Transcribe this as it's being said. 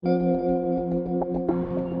Hey,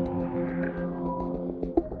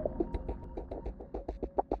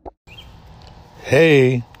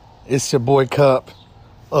 it's your boy Cup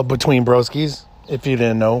of Between Broskies, if you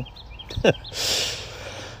didn't know.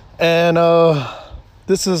 And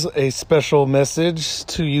this is a special message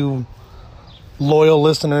to you loyal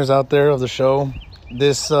listeners out there of the show.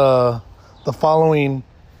 The following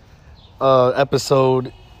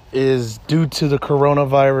episode is due to the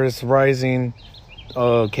coronavirus rising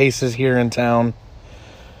cases here in town.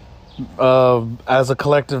 As a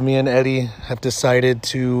collective, me and Eddie have decided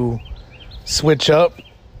to switch up.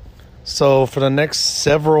 So for the next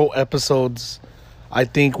several episodes, I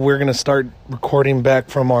think we're going to start recording back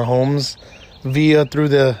from our homes through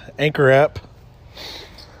the Anchor app.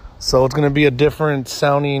 So it's going to be a different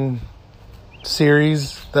sounding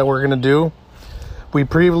series that we're going to do. We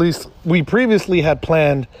previously had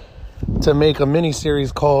planned to make a mini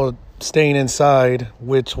series called Staying Inside,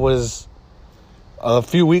 which was a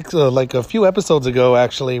few episodes ago,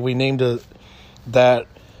 actually. We named it that,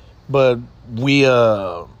 but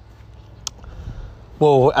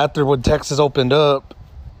after when Texas opened up,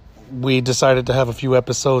 we decided to have a few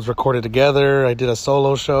episodes recorded together. I did a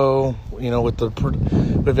solo show, with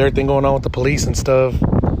everything going on with the police and stuff.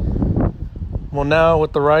 Well, now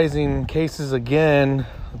with the rising cases again,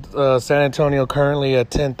 San Antonio currently at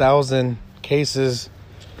 10,000 cases.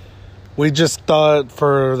 We just thought,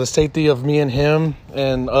 for the safety of me and him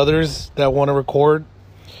and others that want to record,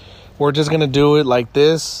 we're just going to do it like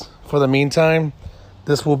this for the meantime.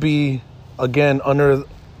 This will be, again, under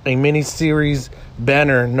a mini-series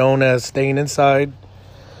banner known as Staying Inside.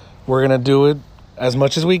 We're going to do it as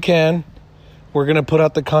much as we can. We're going to put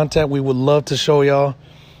out the content we would love to show y'all,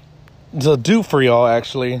 to do for y'all,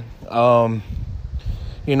 actually. Because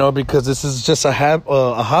this is just a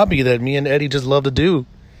hobby that me and Eddie just love to do.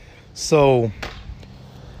 So,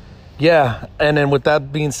 yeah. And then with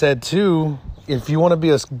that being said, too, if you want to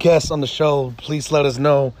be a guest on the show, please let us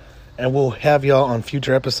know, and we'll have y'all on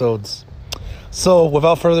future episodes. So,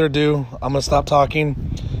 without further ado, I'm going to stop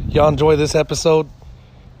talking. Y'all enjoy this episode.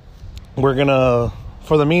 For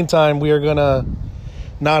the meantime, we are going to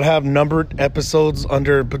not have numbered episodes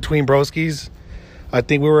under Between Broskies. I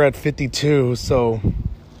think we were at 52, so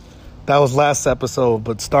that was last episode.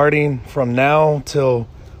 But starting from now till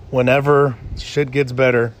whenever shit gets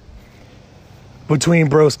better, Between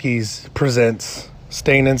Broskies presents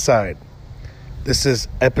Staying Inside. This is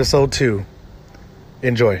episode 2.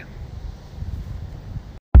 Enjoy.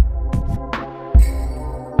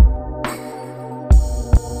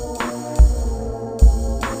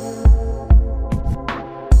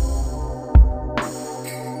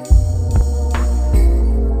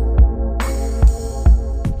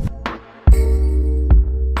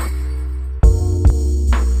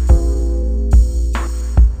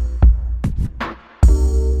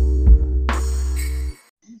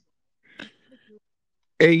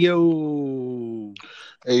 Hey, yo.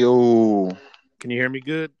 Hey, yo. Can you hear me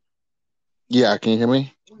good? Yeah, can you hear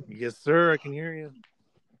me? Yes, sir. I can hear you.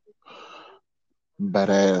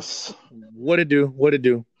 Badass. What it do?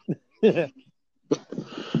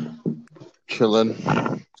 Chilling.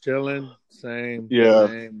 Same. Yeah.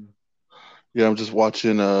 Same. Yeah, I'm just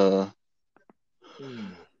watching, I've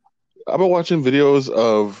been watching videos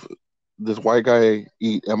of this white guy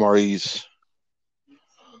eat MREs.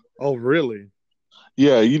 Oh, really?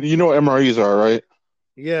 Yeah, you know what MREs are, right?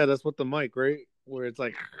 Yeah, that's what the mic, right? Where it's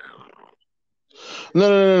like...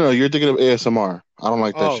 No. You're thinking of ASMR. I don't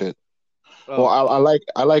like that shit. Well, I like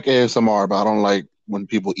ASMR, but I don't like when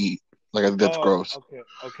people eat. Like, I think that's gross.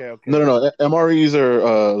 Okay. No. MREs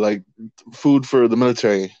are like food for the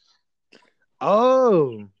military.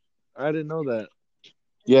 Oh, I didn't know that.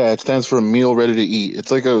 Yeah, it stands for meal ready to eat. It's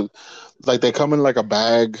like they come in like a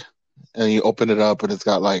bag, and you open it up, and it's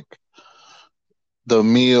got like the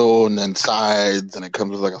meal and then sides, and it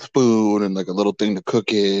comes with like a spoon and like a little thing to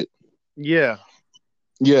cook it. Yeah.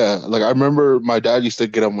 Yeah, like I remember my dad used to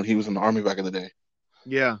get them when he was in the army back in the day.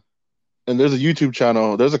 Yeah. And there's a YouTube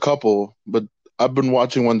channel. There's a couple, but I've been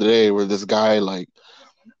watching one today where this guy like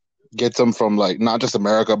gets them from like not just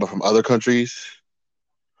America but from other countries.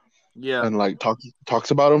 Yeah. And like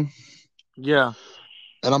talks about them. Yeah.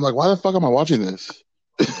 And I'm like, why the fuck am I watching this?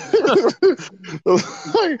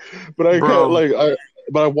 But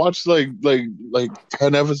I watched like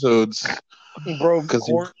 10 episodes. Bro,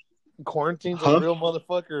 quarantine's a real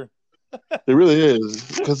motherfucker. It really is,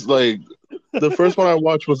 because like the first one I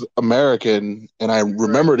watched was American, and I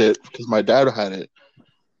remembered it because my dad had it.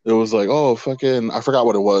 It was like, oh fucking, I forgot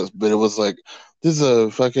what it was, but it was like, this is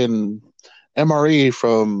a fucking MRE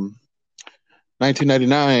from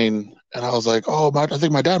 1999, And I was like, oh, I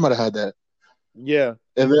think my dad might have had that. Yeah.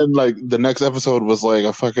 And then like the next episode was like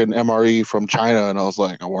a fucking MRE from China, and I was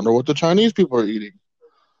like, I wonder what the Chinese people are eating.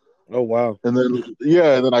 Oh wow. And then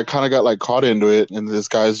yeah, and then I kind of got like caught into it, and this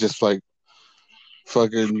guy's just like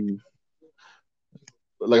fucking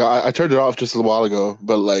like I turned it off just a while ago,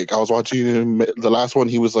 but like I was watching him. The last one,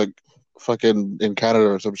 he was like fucking in Canada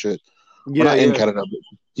or some shit. Well, Yeah, not in yeah. Canada, but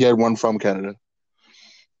he had one from Canada.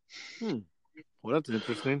 Hmm. Well, that's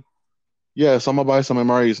interesting. Yeah, so I'm gonna buy some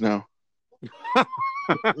MREs now.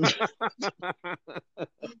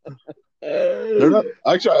 They're not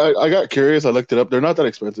actually. I got curious. I looked it up. They're not that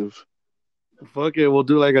expensive. Fuck it, we'll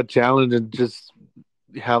do like a challenge and just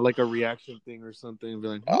have like a reaction thing or something. And be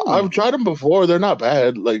like, I've tried them before. They're not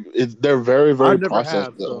bad. Like they're very I very never processed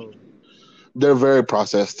have. though. So They're very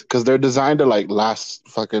processed because they're designed to like last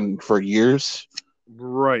fucking for years.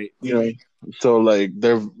 right. You know, so like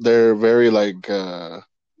they're very like You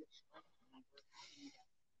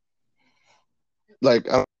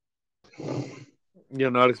know,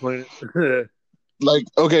 not explain it. like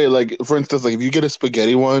okay, like for instance, like if you get a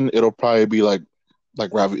spaghetti one, it'll probably be like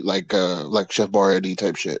ravi like Chef Boyardee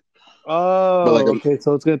type shit. But like Oh, okay.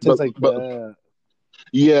 So it's gonna taste like but that.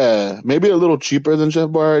 yeah, maybe a little cheaper than Chef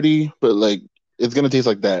Boyardee, but like it's gonna taste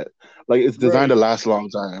like that. Like it's designed to Right. last a long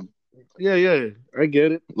time. Yeah, yeah. I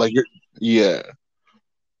get it. Like you're yeah,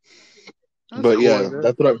 That's but cool, I yeah,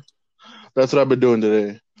 guess. that's what I've been doing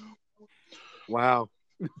today. Wow.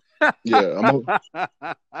 Yeah,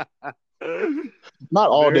 not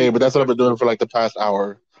all day, Very but that's what I've been doing productive. for like the past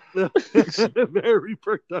hour. Very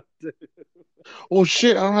productive. Well,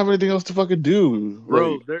 shit, I don't have anything else to fucking do.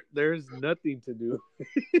 Bro, there's nothing to do.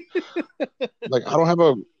 Like I don't have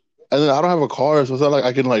a, and then I don't have a car, so it's not like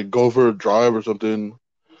I can like go for a drive or something.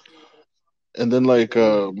 And then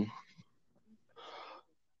earlier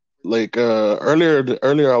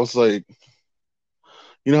I was like,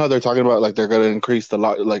 you know how they're talking about like they're gonna increase the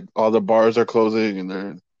lock, like all the bars are closing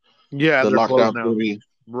and Yeah, the they're closed lockdown's gonna now. be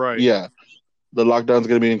Right. yeah, the lockdown's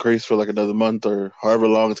gonna be increased for like another month or however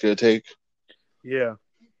long it's gonna take. Yeah.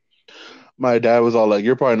 My dad was all like,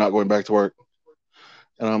 "You're probably not going back to work,"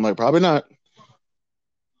 and I'm like, "Probably not."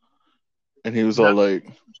 And No, he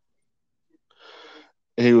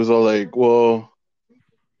was all like, "Well,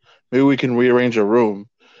 maybe we can rearrange a room."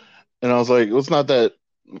 And I was like, well, it's not that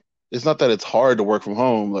it's hard to work from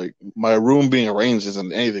home. Like my room being arranged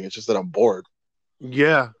isn't anything. It's just that I'm bored.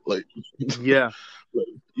 yeah. Like Yeah.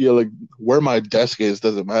 yeah, like where my desk is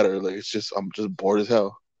doesn't matter. Like it's just I'm just bored as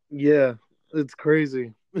hell. Yeah. It's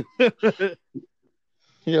crazy.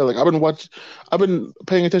 Yeah, like I've been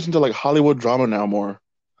paying attention to like Hollywood drama now more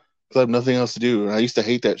because I have nothing else to do. And I used to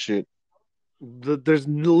hate that shit. There's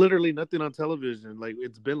literally nothing on television. Like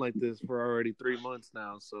it's been like this for already 3 months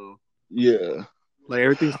now. So Yeah. like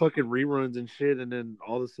everything's fucking reruns and shit, and then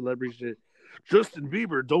all the celebrity shit. Justin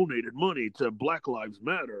Bieber donated money to Black Lives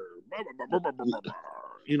Matter.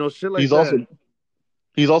 You know, shit like He's that. also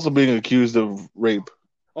he's also being accused of rape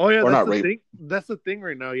Oh yeah, or that's not the rape, thing. That's the thing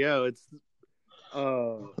right now. Yeah, it's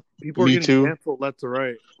uh people are Me getting Too. canceled left to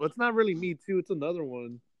right. Well, it's not really Me Too. It's another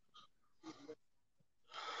one.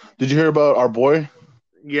 Did you hear about our boy?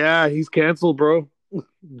 Yeah, he's canceled, bro.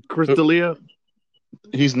 Chris D'Elia.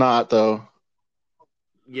 He's not though.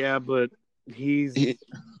 Yeah, but He,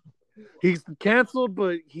 he's canceled,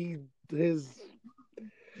 but his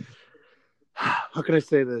how can I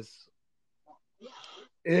say this?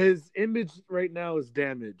 His image right now is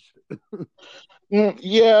damaged,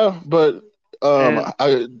 yeah, but and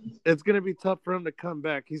I it's gonna be tough for him to come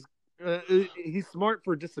back. He's smart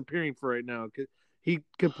for disappearing for right now. He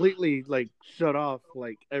completely like shut off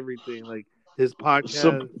like everything, like his so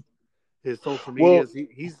podcast, his social well medias.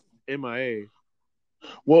 He's MIA.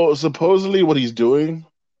 well supposedly what he's doing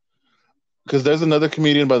because there's another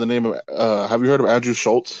comedian by the name of have you heard of Andrew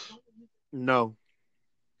Schultz? No.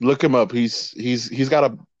 Look him up. He's got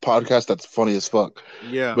a podcast that's funny as fuck.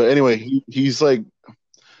 Yeah. But anyway, he's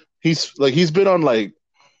been on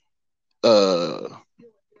uh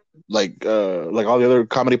like all the other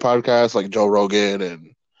comedy podcasts like Joe Rogan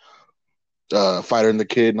and Fighter and the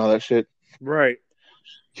Kid and all that shit. Right.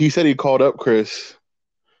 He said he called up Chris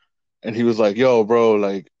and he was like, "Yo, bro,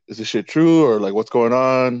 like, is this shit true or like what's going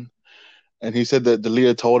on?" And he said that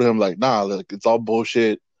Dalia told him like, "Nah, like it's all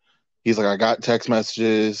bullshit." He's like, "I got text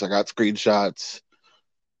messages, I got screenshots,"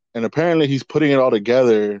 and apparently he's putting it all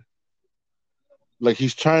together. Like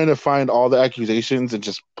he's trying to find all the accusations and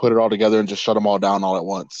just put it all together and just shut them all down all at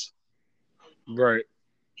once. Right.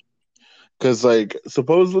 Because like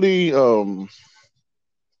supposedly, I don't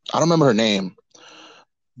remember her name,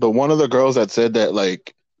 but one of the girls that said that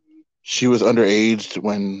like she was underage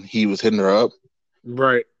when he was hitting her up.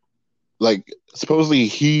 Right. Like supposedly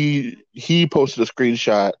he posted a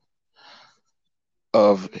screenshot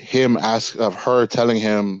of her telling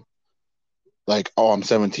him like, "Oh, I'm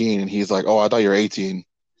 17," and he's like, "Oh, I thought you were 18,"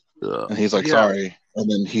 and he's like, Yeah. "Sorry," and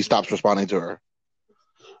then he stops responding to her.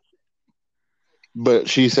 But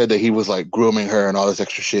she said that he was like grooming her and all this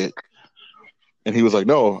extra shit. And he was like,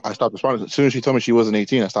 "No, I stopped responding. As soon as she told me she wasn't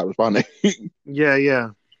 18, I stopped responding." Yeah.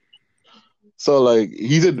 Yeah. So like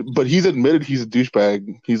he's admitted he's a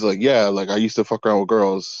douchebag. He's like, "Yeah, like I used to fuck around with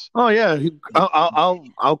girls." Oh yeah.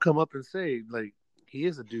 I'll come up and say like he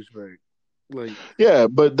is a douchebag. Like Yeah,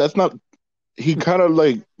 but that's not. He kind of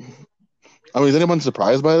like. I mean, is anyone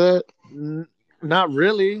surprised by that? not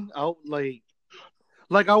really. I'll like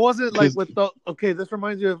I wasn't like Because with the okay. This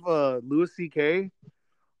reminds me of Louis C.K.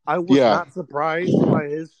 I was yeah, not surprised by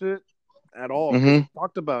his shit at all because hmm he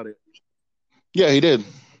talked about it. yeah, he did.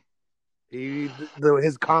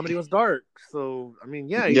 His comedy was dark, so I mean,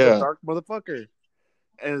 yeah, he's a Yeah, dark motherfucker.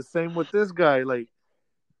 And same with this guy, like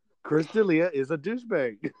Chris D'Elia is a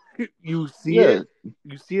douchebag. you see yeah, it,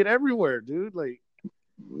 you see it everywhere, dude. Like,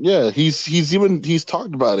 yeah. He's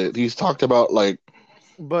talked about it. He's talked about like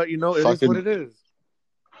but you know, it is what fucking it is.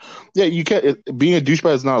 yeah. You can't. Being a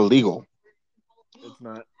douchebag is not illegal. It's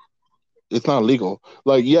not. It's not illegal.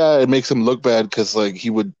 Like, yeah, it makes him look bad because like he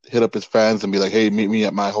would hit up his fans and be like, "Hey, meet me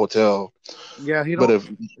at my hotel." Yeah, he But don't. if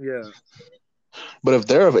Yeah, but if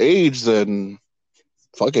they're of age, then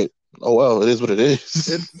fuck it. Oh well, it is what it is.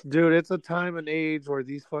 it's dude. It's a time and age where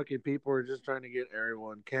these fucking people are just trying to get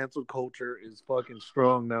everyone. Cancel culture is fucking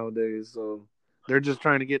strong nowadays, so they're just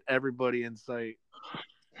trying to get everybody in sight.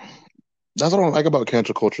 That's what I don't like about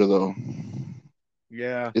cancel culture, though.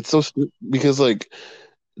 Yeah, It's so stupid because like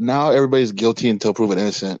now everybody's guilty until proven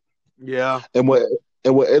innocent, yeah, and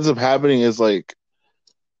what ends up happening is like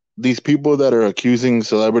these people that are accusing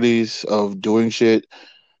celebrities of doing shit,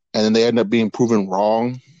 and then they end up being proven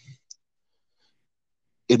wrong.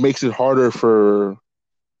 It makes it harder for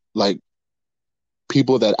like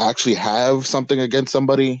people that actually have something against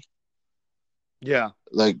somebody, yeah,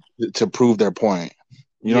 like to prove their point.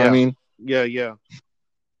 You know what I yeah, mean? yeah, yeah,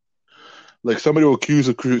 Like somebody will accuse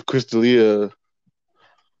of Chris D'Elia,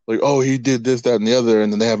 like, oh, he did this, that, and the other,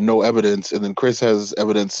 and then they have no evidence, and then Chris has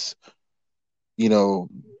evidence, you know,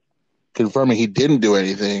 confirming he didn't do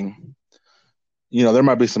anything. You know, there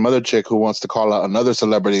might be some other chick who wants to call out another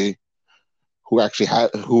celebrity who actually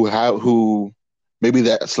who maybe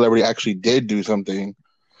that celebrity actually did do something,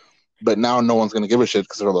 but now no one's gonna give a shit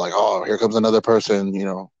because they're like, oh, here comes another person,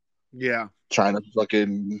 yeah. trying to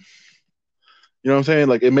fucking, what I'm saying?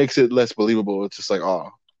 Like it makes it less believable. It's just like, oh,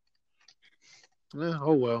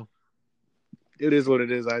 Oh well, it is what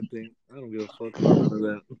it is. I think I don't give a fuck about none of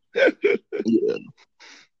that. yeah,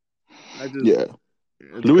 I just yeah.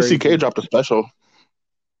 it's Louis C.K. crazy. dropped a special.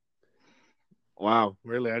 Wow,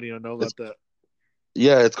 really? I didn't even know It's about that.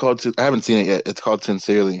 yeah, it's called. I haven't seen it yet. It's called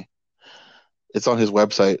Sincerely. It's on his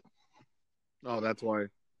website. Oh, that's why.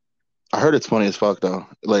 I heard it's funny as fuck though.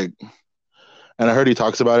 Like, and I heard he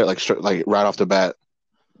talks about it like like right off the bat.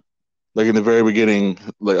 Like in the very beginning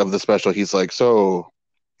like of the special, he's like, "So,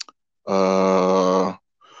 uh,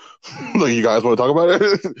 like you guys want to talk about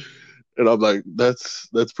it?" And I'm like, "That's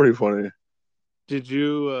pretty funny." Did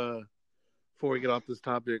you? Before we get off this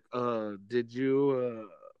topic, did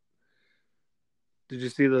you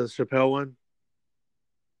see the Chappelle one?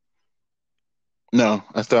 No,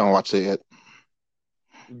 I still haven't watched it yet.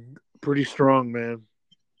 Pretty strong, man.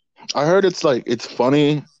 I heard it's like it's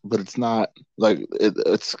funny, but it's not like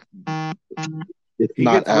it's He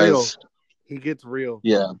not gets real. as He gets real,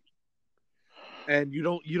 yeah. and you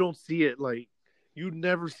don't see it like you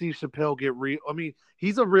never see Chappelle get real. I mean,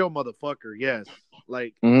 he's a real motherfucker. Yes,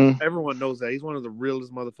 like Hmm. everyone knows that he's one of the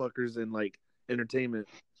realest motherfuckers in like entertainment.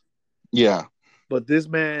 Yeah, But this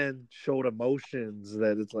man showed emotions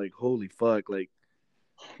that it's like holy fuck, like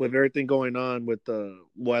with everything going on with the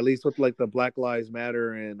well, at least with like the Black Lives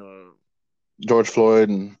Matter and George Floyd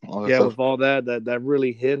and all that yeah, stuff. with all that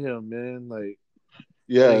really hit him, man. Like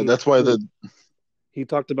and then Yeah, that's why the he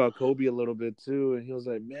talked about Kobe a little bit too, and he was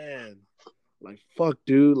like, man, like fuck,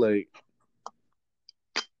 dude, like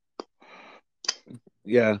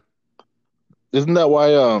yeah, isn't that why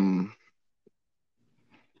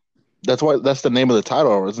that's the name of the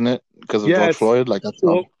title, isn't it? Because of yeah, George it's Floyd, like that's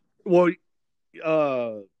well,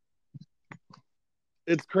 uh,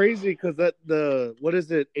 it's crazy because that the what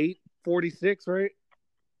is it 8:46, right?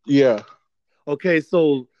 yeah. Okay,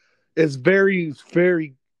 so it's very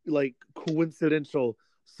like coincidental.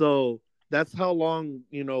 So that's how long,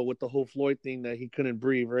 with the whole Floyd thing that he couldn't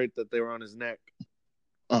breathe, right? That they were on his neck.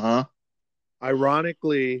 Uh huh.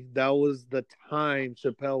 Ironically, that was the time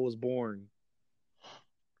Chappelle was born.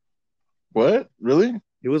 What? Really?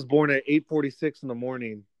 He was born at 8:46 in the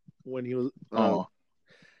morning when he was Oh,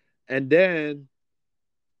 and then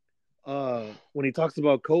when he talks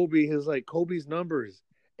about Kobe, he's like Kobe's numbers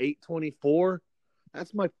 8:24.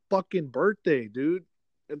 That's my fucking birthday, dude.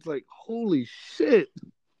 It's like holy shit.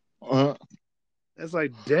 uh, It's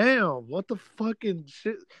like damn, what the fucking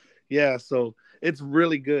shit. Yeah, so it's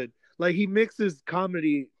really good. Like he mixes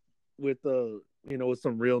comedy with with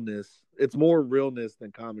some realness. It's more realness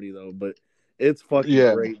than comedy though, but it's fucking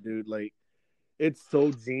yeah, great, dude. Like it's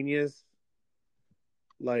so genius.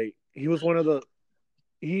 Like he was one of the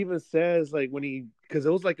he even says like when he because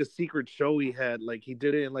it was like a secret show he had like he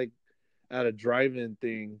did it in like at a drive-in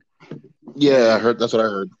thing yeah. I and heard. That's what I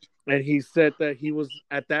heard. he said that he was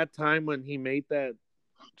at that time when he made that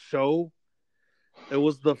show it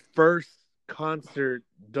was the first concert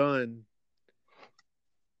done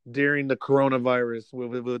during the coronavirus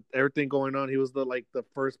with everything going on he was the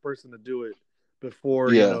first person to do it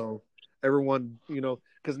before Yeah, everyone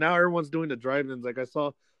because now everyone's doing the drive-ins like I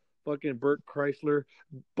saw fucking Burt Chrysler.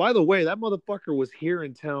 By the way, that motherfucker was here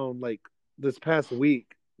in town like this past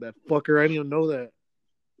week. That fucker, I didn't even know that.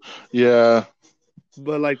 yeah.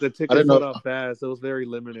 But like the I tickets didn't sold know. out fast. It was very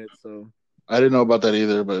limited. So I didn't know about that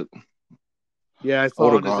either, but yeah, I I would saw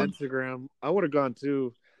have on his gone. Instagram. I would have gone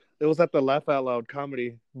too. It was at the Laugh Out Loud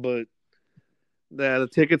comedy, but the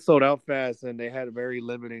tickets sold out fast and they had very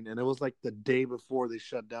limiting. And it was like the day before they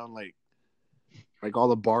shut down like all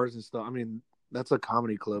the bars and stuff. I mean, that's a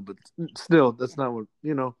comedy club, but still, that's not what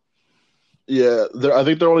you know. Yeah, I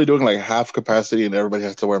think they're only doing like half capacity, and everybody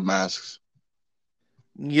has to wear masks.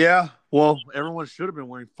 Yeah. Well, everyone should have been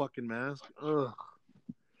wearing fucking masks. Ugh.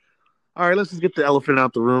 All right, let's just get the elephant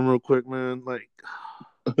out the room real quick, man. Like,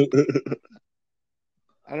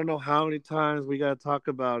 I don't know how many times we got to talk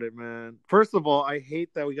about it, man. First of all, I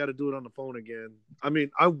hate that we got to do it on the phone again. I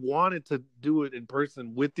mean, I wanted to do it in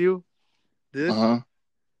person with you, this, Uh-huh.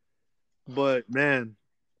 but man,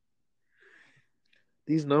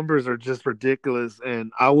 these numbers are just ridiculous.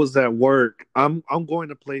 And I was at work. I'm going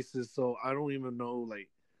to places, so I don't even know. Like,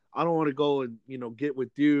 I don't want to go and get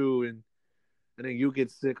with you and then you get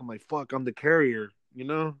sick. I'm like, fuck, I'm the carrier.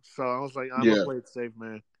 So I was like, I'm gonna Yeah, play it safe,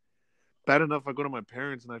 man. Bad enough I go to my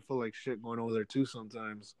parents and I feel like shit going over there too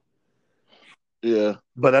sometimes. yeah.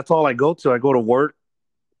 But that's all I go to. I go to work,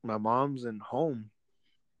 my mom's, and home.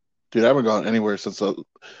 Dude, I haven't gone anywhere since.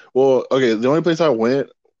 Well, okay, the only place I went,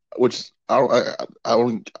 which I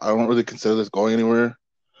don't really consider this going anywhere,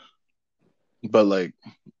 but like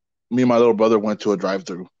me and my little brother went to a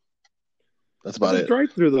drive-through. That's It's about a it.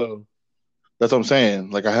 drive-through though, That's what I'm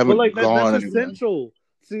saying. Like I but haven't like that's gone anywhere. essential.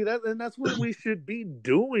 See that, and that's what we should be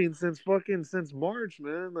doing since March,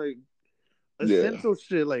 man. Like Yeah, essential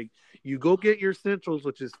shit. Like you go get your essentials,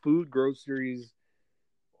 which is food, groceries,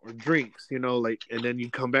 or drinks. Like, and then you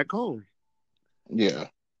come back home. yeah.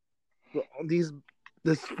 These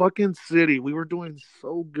this fucking city, we were doing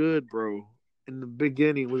so good, bro. In the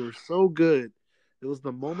beginning, we were so good. It was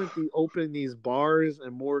the moment they opened these bars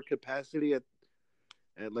and more capacity at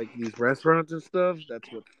like these restaurants and stuff. That's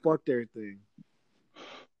what fucked everything.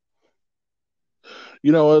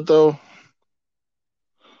 You know what though?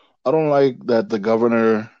 I don't like that the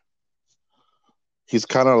governor. He's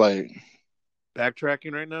kind of like,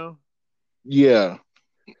 Backtracking right now, yeah,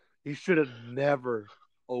 he should have never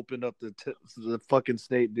opened up the fucking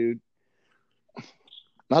state, dude.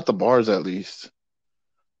 not the bars at least,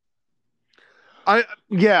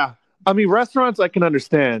 Yeah. I mean, restaurants I can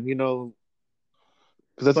understand, because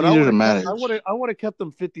that's but I easier would to have kept manage. I would have kept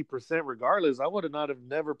them 50% regardless. I would have not have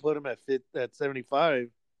never put him at 75.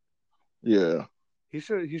 Yeah, He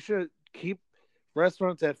should keep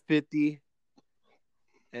restaurants at 50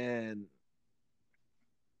 and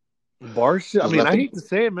bars. I just mean, let I the hate to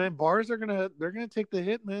say it, man. Bars are they're gonna take the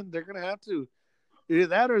hit, man. They're gonna have to either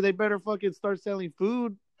that or they better fucking start selling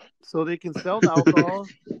food so they can sell the alcohol.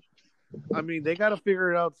 I mean, they got to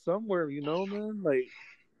figure it out somewhere, man. Like,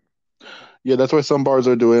 yeah. That's why some bars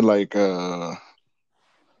are doing like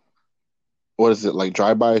what is it like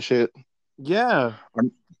drive-by shit, yeah,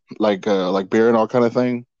 like beer and all kind of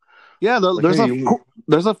thing. yeah. Like hey,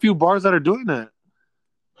 There's a few bars that are doing that.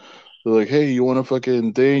 they're like hey, you want a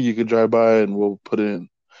fucking thing? You can drive by and we'll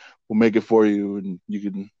make it for you, and you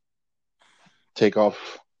can take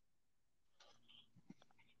off.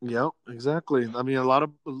 Yep, exactly. I mean,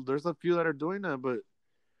 there's a few that are doing that, but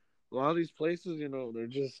a lot of these places, they're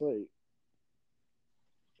just like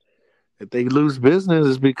if they lose business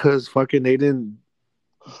is because fucking they didn't.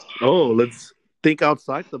 Oh, let's think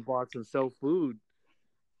outside the box and sell food.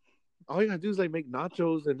 All you gotta do is like make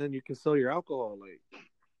nachos, and then you can sell your alcohol. Like,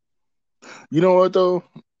 You know what though?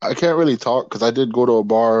 I can't really talk because I did go to a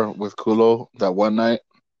bar with Kulo that one night.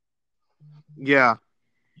 yeah,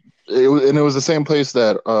 And it was the same place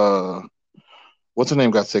that what's her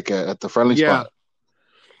name got sick at the friendly yeah. spot.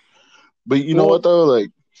 But you know what Well, though? Like,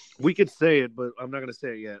 we could say it, but I'm not gonna say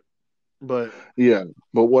it yet. But yeah.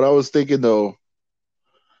 But what I was thinking though,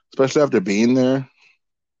 especially after being there,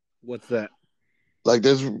 what's that? like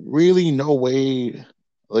there's really no way,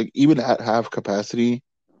 like even at half capacity,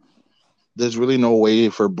 there's really no way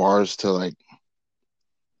for bars to like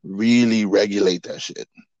really regulate that shit.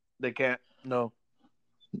 They can't. No.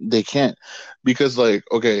 They can't because like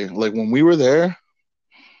okay, like when we were there,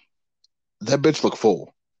 that bitch looked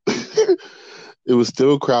full. It was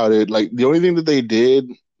still crowded. Like the only thing that they did,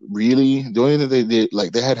 really, the only thing that they did,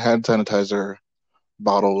 like they had hand sanitizer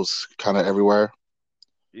bottles kind of everywhere,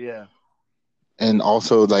 Yeah. and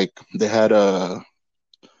also like they had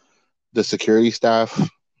the security staff.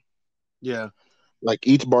 Yeah. Like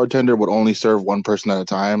each bartender would only serve one person at a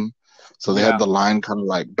time, so they had Yeah. the line kind of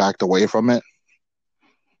like backed away from it.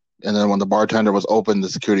 And then when the bartender was open, the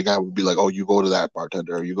security guy would be like, "Oh, you go to that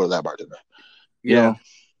bartender, or you go to that bartender," you Yeah. know.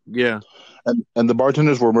 Yeah. And the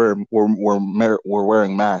bartenders were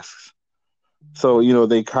wearing masks, so you know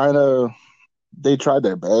they tried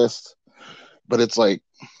their best, but it's like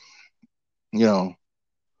you know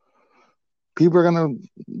people are gonna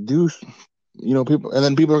do people, and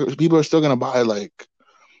then people are still gonna buy like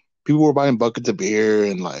people were buying buckets of beer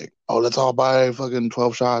and like oh let's all buy fucking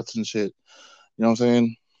 12 shots and shit. You know what I'm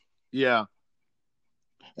saying? Yeah.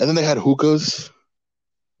 And then they had hookahs.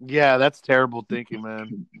 Yeah. That's terrible thinking,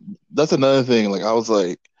 man. That's another thing. Like I was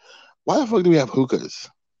like, why the fuck do we have hookahs?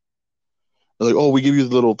 They're like, oh, we give you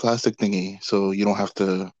the little plastic thingy, so you don't have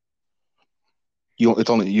to. You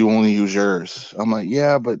only use yours. I'm like,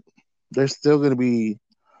 yeah, but there's still gonna be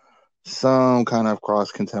some kind of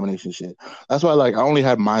cross contamination shit. That's why, like, I only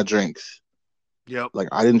had my drinks. Yep. Like,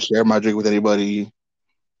 I didn't share my drink with anybody.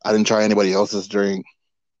 I didn't try anybody else's drink.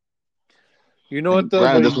 You know what And though?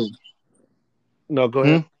 granted, But this was. no, go Hmm?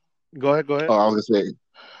 ahead. Go ahead. Go Oh, ahead. I was gonna say,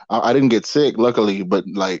 I didn't get sick, luckily. But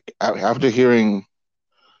like after hearing,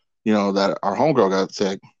 that our homegirl got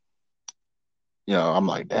sick, I'm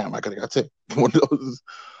like, damn, I could have got sick. One of those.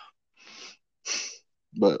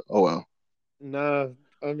 But oh well. Nah.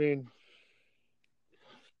 I mean,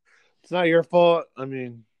 it's not your fault. I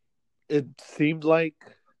mean, it seemed like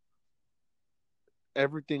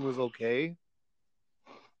everything was okay,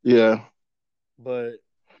 Yeah, but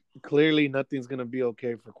clearly nothing's gonna be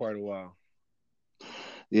okay for quite a while.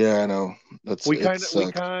 yeah, I know. We It kind of, we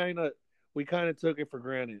sucks. kind of, we kind of took it for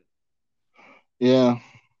granted, Yeah,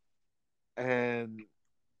 and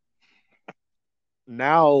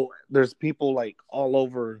now there's people like all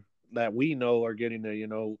over that we know are getting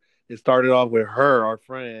it. It started off with her, our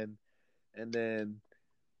friend, and then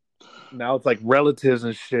now it's like relatives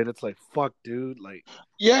and shit. It's like fuck, dude. Like,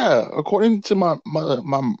 yeah. According to my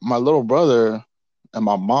little brother and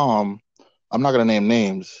my mom, I'm not gonna name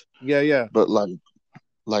names, yeah, yeah. but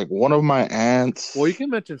like one of my Well, you aunts. can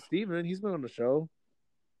mention Steven. He's been on the show.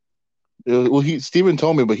 Well, he Steven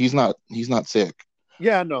told me, but he's not sick.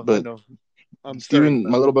 Yeah, I know. I But know. I'm sure he's Steven,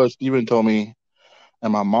 my not. little brother Steven told me,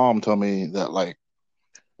 and my mom told me that like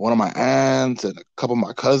one of my aunts and a couple of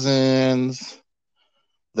my cousins,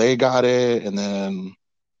 they got it, and then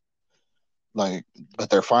like, but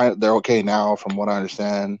they're fine, they're okay now, from what I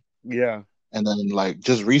understand. Yeah, And then like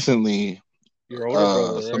just recently, your older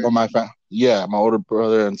brother, some right? of yeah, my older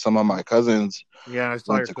brother and some of my cousins Yeah, I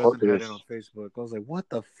saw went your to cousin had it on Corpus. Facebook. I was like, what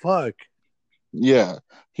the fuck? Yeah,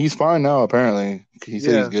 he's fine now. Apparently, he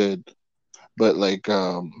said he's Yeah, good. But like,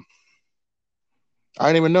 I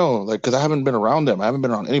didn't even know, like, because I haven't been around them. I haven't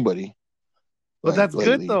been around anybody but like that's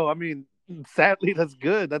good lately. though. I mean, sadly, that's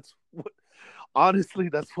good. Honestly,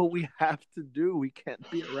 that's what we have to do. We can't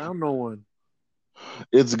be around no one.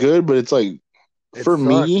 It's good, but it's like It for sucks.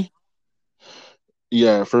 me,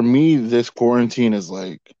 yeah, for me, this quarantine is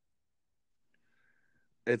like,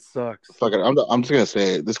 It sucks. fuck it. I'm just gonna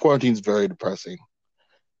say it. This quarantine is very depressing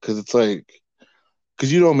because it's like,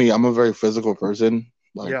 because you know me, I'm a very physical person.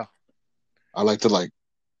 Like, Yeah, I like to like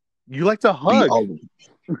you like to be hug. all,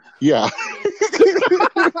 yeah,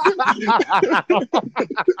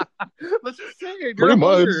 Let's just say it. You're pretty a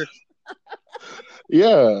much, hugger.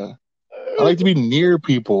 yeah. I like to be near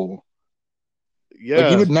people. Like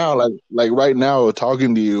Yeah, even now, like right now,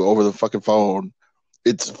 talking to you over the fucking phone,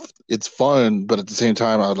 it's it's fun, but at the same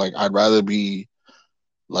time, I'd rather be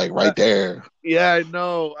like Uh, right there. yeah. I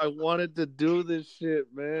know. I wanted to do this shit,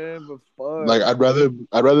 man, but fuck. Like I'd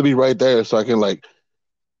rather be right there so I can like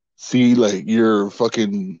see like your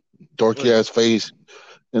fucking dorky Like, ass face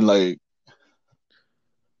and like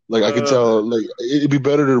I can uh, tell like it'd be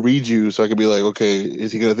better to read you so I could be like, okay,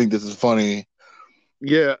 is he gonna think this is funny?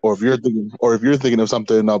 yeah, Or if you're thinking of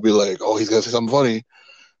something, I'll be like, oh, he's gonna say something funny,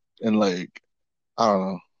 and like I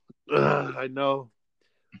don't I know.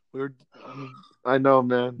 We're, I know,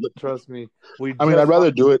 man. know. Trust me. We I mean, I'd just rather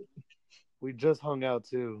hung, do it, we just hung out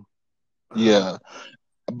too. yeah,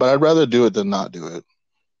 but I'd rather do it than not do it.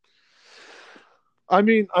 I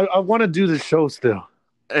mean, I want to do the show still,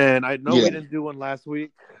 and I know Yeah, we didn't do one last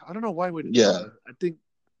week. I don't know why we. yeah.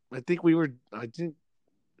 I think we were.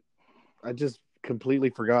 I just completely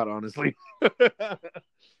forgot, honestly.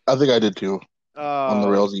 I think I did too on the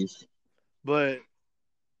uh, railsies. but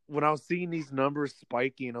when I was seeing these numbers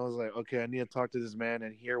spiking, I was like, okay, I need to talk to this man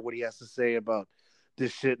and hear what he has to say about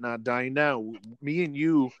this shit not dying down. Me and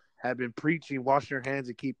you have been preaching, wash your hands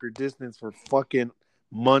and keep your distance for fucking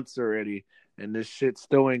months already, and this shit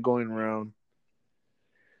still ain't going around.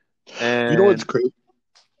 You know what's And crazy?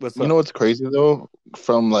 what's You know up? what's crazy though?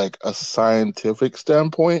 From like a scientific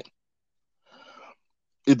standpoint,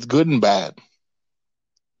 it's good and bad.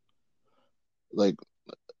 Like,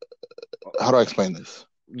 how do I explain this?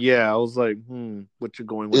 Yeah, I was like, what you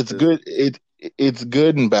going with It's this? good. It's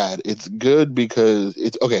good and bad. It's good because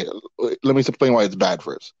it's okay. Let me explain why it's bad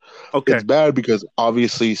first. It's Okay. bad because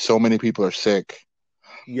obviously so many people are sick,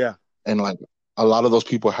 Yeah. and like a lot of those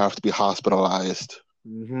people have to be hospitalized.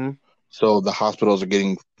 Mm-hmm. So the hospitals are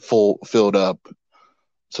getting filled up.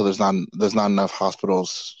 So there's not enough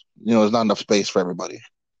hospitals. There's not enough space for everybody.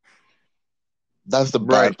 That's the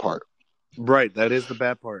Right. bad part. Right. That is the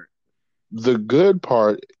bad part. The good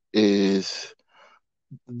part is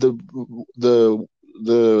the the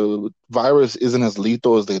the virus isn't as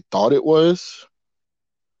lethal as they thought it was.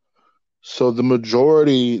 So the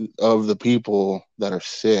majority of the people that are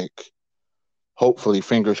sick, hopefully,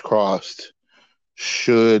 fingers crossed,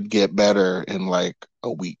 should get better in like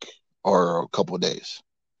a week or a couple of days.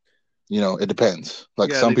 It depends.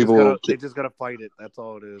 Like Yeah, some people, they just gotta fight it. That's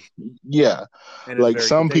all it is. yeah, And it's like very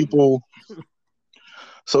some contagious. people.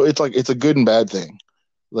 So it's like it's a good and bad thing.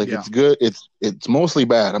 Like Yeah. it's good. It's mostly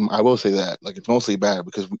bad. I will say that. Like it's mostly bad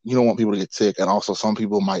because you don't want people to get sick, and also some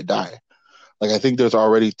people might die. Like I think there's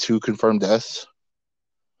already 2 confirmed deaths.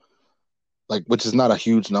 Like which is not a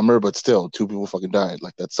huge number, but still 2 people fucking died.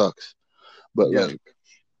 Like that sucks. But Yeah. like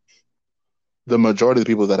the majority of the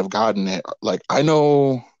people that have gotten it, like I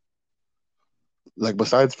know, like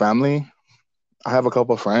besides family, I have a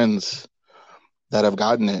couple of friends that have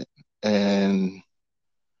gotten it, and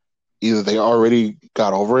either they already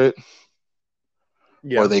got over it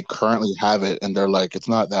or Yeah. they currently have it, and they're like, it's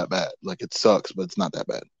not that bad. Like it sucks, but it's not that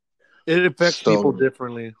bad. It affects people So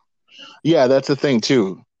differently. yeah, that's the thing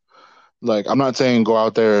too. Like I'm not saying go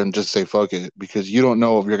out there and just say fuck it because you don't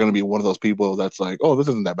know if you're gonna be one of those people that's like, oh, this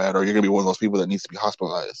isn't that bad, or you're gonna be one of those people that needs to be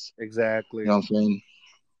hospitalized. You Exactly. know what I'm saying?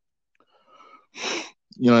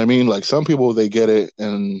 You know what I mean? Like some people they get it,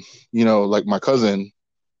 and like my cousin,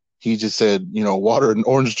 he just said, water and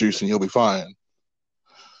orange juice and you'll be fine.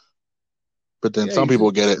 But then Yeah, some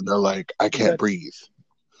people get it and they're like, I you can't got breathe.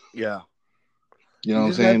 yeah. You know what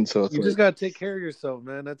I'm saying? So it's You just like, gotta take care of yourself,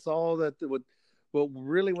 man. That's all that what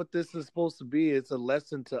really what this is supposed to be. It's a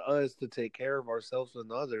lesson to us to take care of ourselves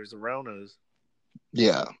and others around us.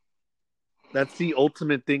 yeah, That's the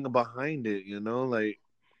ultimate thing behind it, you know? Like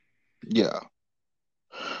yeah.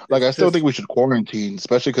 Like it's I still just think we should quarantine,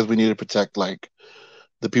 especially because we need to protect like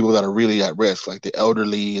the people that are really at risk, like the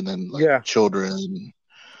elderly, and then like yeah. children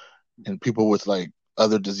and people with like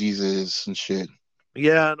other diseases and shit.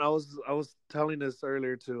 Yeah, and I was telling this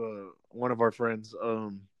earlier to one of our friends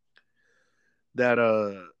that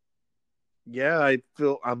yeah, I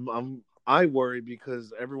feel I worry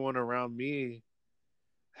because everyone around me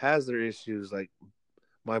has their issues. Like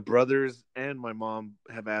my brothers and my mom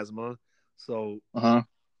have asthma, so Uh huh.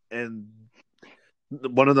 and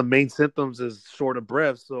one of the main symptoms is short of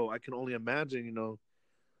breath. So I can only imagine,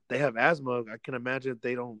 they have asthma. I can imagine if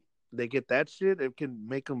they get that shit, it can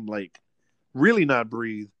make them like really not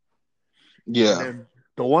breathe. And Yeah. then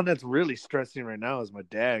the one that's really stressing right now is my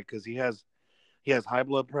dad because he has high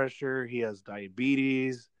blood pressure, he has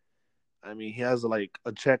diabetes. I mean, he has like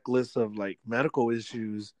a checklist of like medical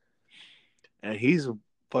issues, and he's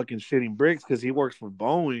fucking shitting bricks because he works for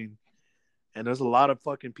Boeing, and there's a lot of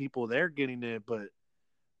fucking people there getting it, but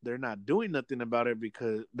they're not doing nothing about it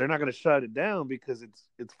because they're not gonna shut it down because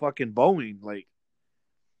it's fucking Boeing. Like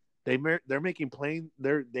they're making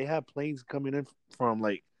they have planes coming in from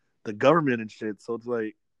like the government and shit, so it's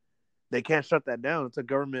like they can't shut that down. It's a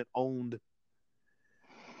government owned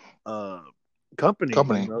uh company. You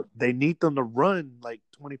company. know, they need them to run like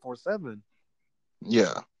 24/7.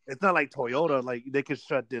 Yeah, It's not like Toyota, like they could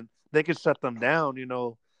shut them down, you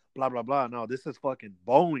know, blah blah blah. No, this is fucking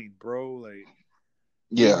Boeing, bro. Like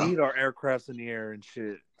we yeah, need our aircrafts in the air and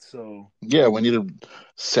shit. So yeah. We need to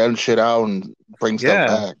send shit out and bring stuff yeah.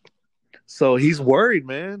 back. So he's worried,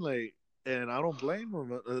 man. Like, and I don't blame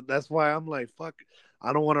him. That's why I'm like, fuck.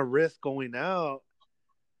 I don't want to risk going out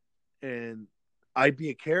and I be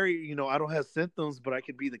a carrier. You know, I don't have symptoms, but I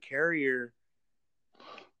could be the carrier.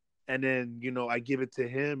 And then, you know, I give it to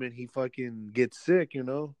him and he fucking gets sick, you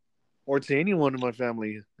know, or to anyone in my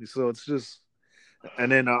family. So it's just,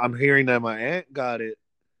 and then I'm hearing that my aunt got it.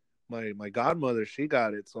 My godmother, she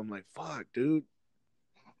got it. So I'm like, fuck, dude.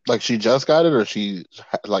 Like she just got it, or she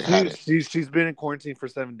like had it. She's been in quarantine for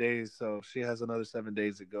 7 days, so she has another 7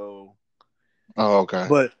 days to go. Oh, okay.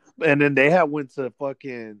 But and then they went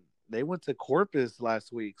to Corpus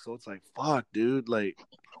last week, so it's like fuck, dude. Like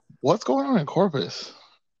What's going on in Corpus?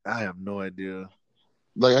 I have no idea.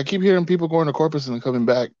 Like I keep hearing people going to Corpus and coming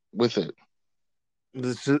back with it.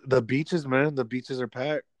 The beaches, man, the beaches are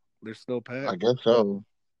packed. They're still I packed. guess so.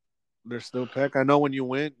 They're still packed. I know when you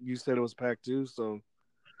went, you said it was packed too. So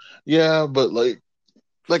Yeah, but like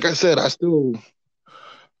I said,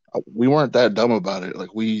 we weren't that dumb about it.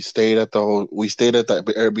 Like we stayed at that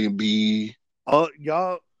Airbnb. oh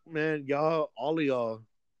y'all, man, y'all, all of y'all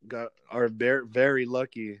are very very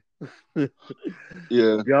lucky.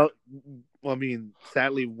 Yeah. Y'all, I mean,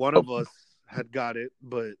 sadly, one of us had got it,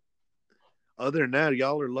 but other than that,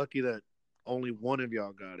 y'all are lucky that only one of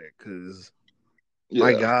y'all got it. Cause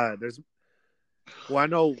my Yeah. God, I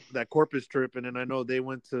know that Corpus trip, and then I know they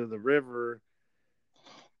went to the river,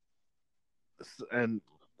 and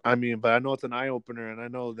I mean, but I know it's an eye opener, and I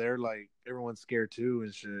know they're like everyone's scared too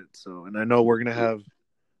and shit. So, and I know we're gonna have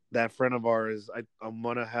that friend of ours. I'm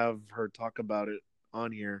gonna have her talk about it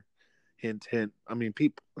on here. Hint, hint. I mean,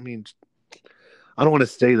 people. I mean, I don't want to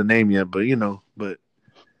say the name yet, but you know, but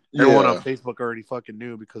everyone on Yeah. Facebook already fucking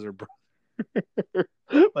knew because her brother.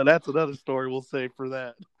 But that's another story we'll save for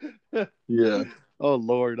that. Yeah. Oh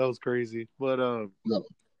Lord, that was crazy. But No.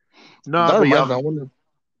 nah, That but reminds yeah, me. I wonder.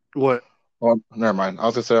 what? Oh, never mind. I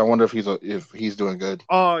was gonna say I wonder if he's doing good.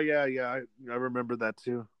 Oh yeah, yeah, I remember that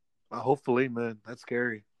too. Hopefully, man, that's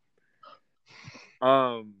scary.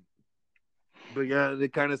 Um, but yeah,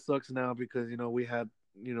 it kind of sucks now because you know we had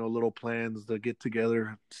little plans to get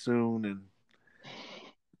together soon, and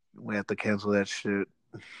we have to cancel that shit.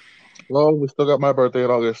 Well, we still got my birthday in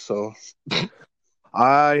August, so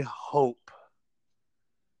I hope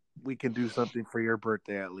we can do something for your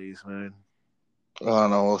birthday at least, man. I don't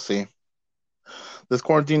know. We'll see. This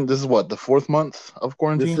quarantine. This is what, the fourth month of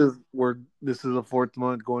quarantine. This is the fourth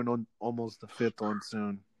month going on almost the fifth one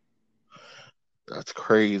soon. That's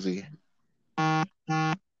crazy.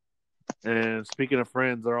 And speaking of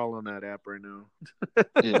friends, they're all on that app right now.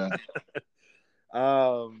 Yeah.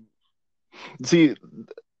 Um, See,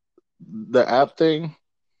 the app thing.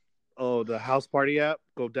 oh, the house party app.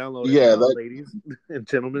 Go download it Yeah, now, ladies and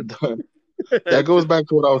gentlemen. that goes back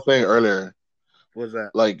to what I was saying earlier. What's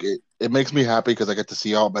that? Like it makes me happy because I get to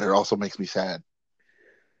see y'all, but it also makes me sad.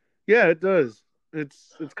 Yeah, it does.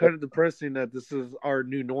 It's kind of depressing that this is our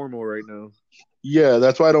new normal right now. Yeah,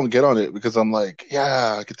 that's why I don't get on it because I'm like,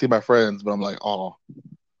 yeah, I can see my friends, but I'm like, oh,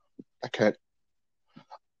 I can't.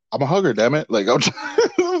 I'm a hugger, damn it! Like I'm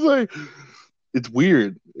like, it's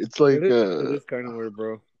weird. It's It is kind of weird,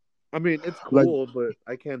 bro. I mean, it's like cool, but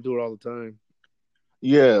I can't do it all the time.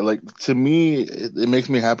 yeah, like to me, it makes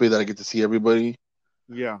me happy that I get to see everybody.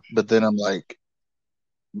 Yeah. But then I'm like,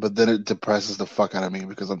 but then it depresses the fuck out of me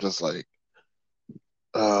because I'm just like,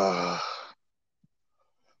 uh,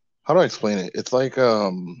 how do I explain it? It's like,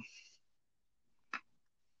 It's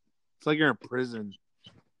like you're in prison.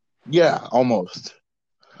 yeah, almost,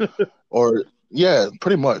 or yeah,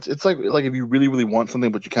 pretty much. It's like if you really, really want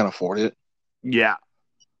something, but you can't afford it, Yeah.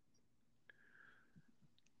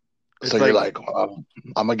 so It's you're like, like,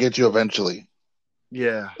 I'm gonna get you eventually.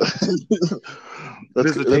 yeah.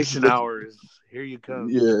 That's Visitation hours. Here you come.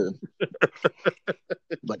 yeah.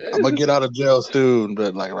 Like I'm gonna get out of jail soon,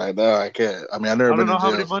 but like right now I can't. I mean, I've never I don't been know in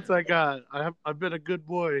how many jail. months I got. I've been a good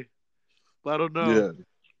boy, but I don't know. Yeah,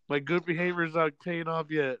 My good behavior's not paying off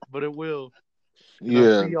yet, but it will. And I'll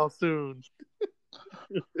yeah. see y'all soon.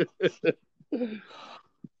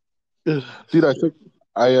 Dude, I think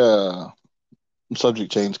I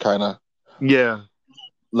subject change kind of Yeah.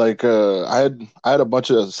 like I had a bunch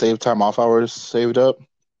of save time off hours saved up,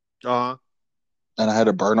 Uh-huh. and I had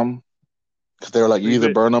to burn them because they were like, you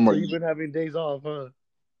either burn them So or you've been having days off, huh?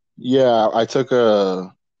 yeah. I took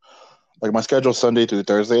a like my schedule Sunday through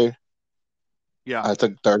Thursday, Yeah. I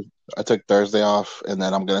took Thursday off, and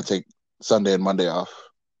then I'm gonna take Sunday and Monday off.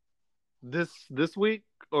 This week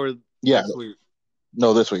or Yeah, next week?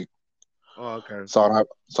 no, this week. Oh, okay. So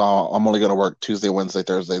I'm only gonna work Tuesday, Wednesday,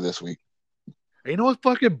 Thursday this week. And you know what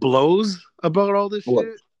fucking blows about all this What?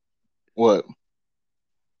 shit? What?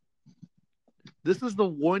 This is the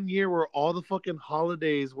one year where all the fucking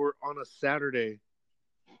holidays were on a Saturday.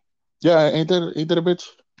 Yeah, ain't that a bitch?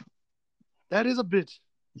 That is a bitch.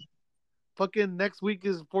 Fucking next week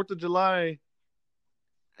is 4th of July,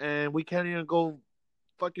 and we can't even go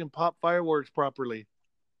fucking pop fireworks properly.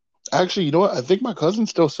 Actually, you know what? I think my cousin's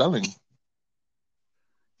still selling.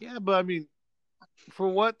 Yeah, but I mean, for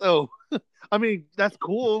what though? I mean, that's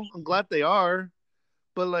cool. I'm glad they are,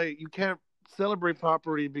 but like, you can't celebrate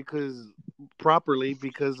properly because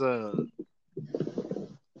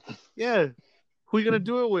yeah, who you gonna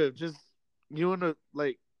do it with? Just you and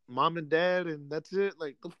like mom and dad, and that's it.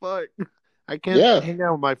 Like the fuck, I can't Yeah, hang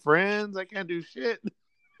out with my friends. I can't do shit. It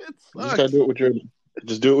you just gotta sucks.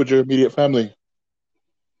 just do it with your immediate family.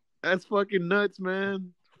 That's fucking nuts,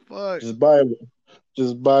 man. Fuck. Just buy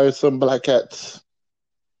just buy some black cats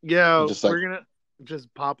and Yeah, we're gonna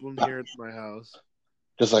just pop them here at my house.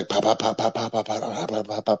 just like pop pop pop pop pop pop pop pop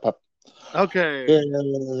pop pop pop. Okay.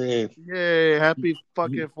 Yay! Yay! Happy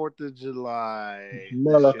fucking 4th of July. This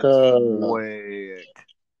America. shit's whack.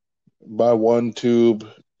 Buy one tube.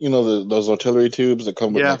 You know those artillery tubes that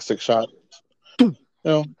come with Yeah. like 6 shots. You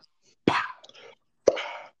know,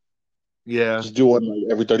 Yeah. just do one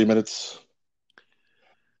like every 30 minutes.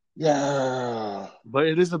 Yeah. But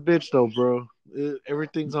it is a bitch though, bro.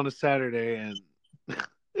 Everything's on a Saturday, and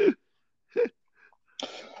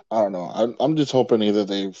I don't know. I'm just hoping either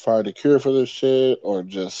they find a cure for this shit or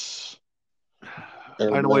just find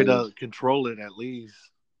a way everybody to control it at least.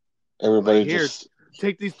 Like everybody here, just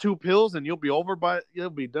take these 2 pills, and you'll be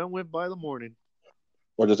done with by the morning.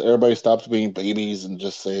 or just everybody stops being babies and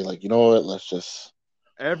just say like, you know what? Let's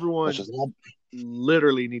Everyone just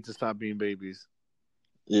literally needs to stop being babies.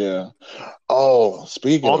 yeah. Oh,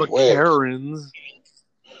 All the Karens.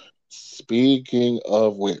 speaking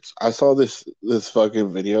of which, I saw this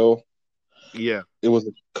fucking video. Yeah. It was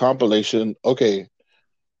a compilation. Okay,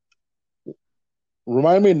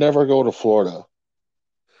 remind me to never go to Florida.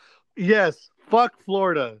 Yes. Fuck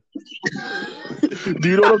Florida. Do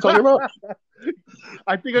you know what I'm talking about?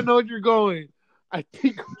 I think I know what you're going. I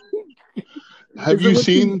think Have is it you with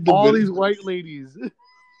seen the all video? these white ladies?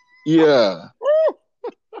 Yeah.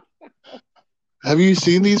 Have you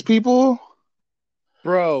seen these people?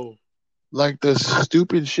 Bro, Like the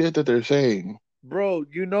stupid shit that they're saying. bro,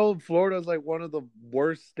 you know Florida's like one of the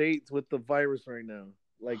worst states with the virus right now.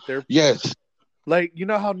 Like they're Yes. like, you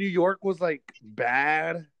know how New York was like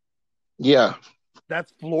bad? Yeah.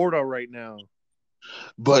 That's Florida right now.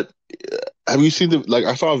 But have you seen the like?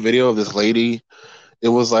 I saw a video of this lady. It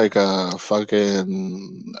was like a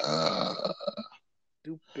fucking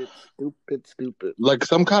Stupid, stupid, stupid. like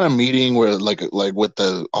some kind of meeting where like with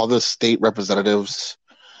the all the state representatives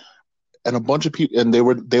and a bunch of people, and they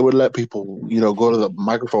would let people go to the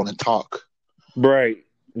microphone and talk. Right.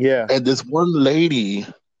 Yeah. And this one lady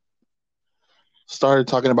started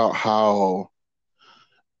talking about how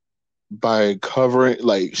by covering,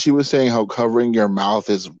 like she was saying how covering your mouth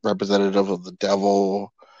is representative of the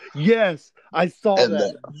devil, Yes, I saw and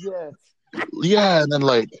that. then, Yes. yeah, and then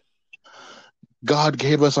like God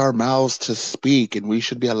gave us our mouths to speak, and we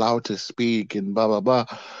should be allowed to speak, and blah blah blah.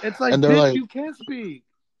 It's like, And bitch, you can't speak.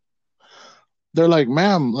 they're like,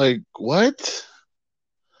 ma'am, like what?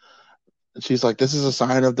 And she's like, this is a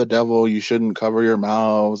sign of the devil. You shouldn't cover your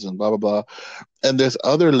mouths, and blah blah blah. And this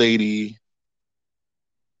other lady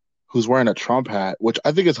who's wearing a Trump hat, which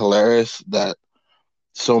I think is hilarious that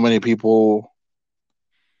so many people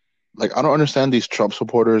like. I don't understand these Trump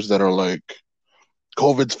supporters that are like,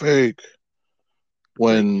 COVID's fake. Fake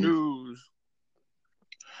When news.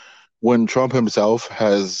 when Trump himself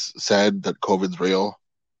has said that COVID's real.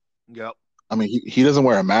 Yep. I mean, he doesn't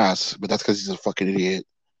wear a mask, but that's because he's a fucking idiot.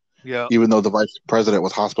 Yep. Even though the vice president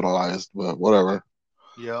was hospitalized, but whatever.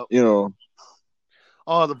 Yep. You know,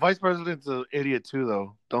 Oh, the vice president's an idiot too,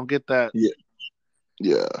 though. Don't get that. yeah,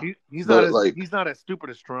 yeah. He's not But as like, he's not as stupid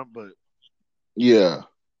as Trump, yeah,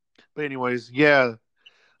 but anyways, yeah.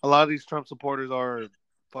 A lot of these Trump supporters are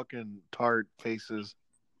fucking tart faces.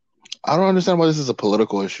 I don't understand why this is a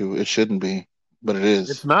political issue. It shouldn't be, but it It's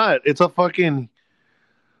is. not. It's a fucking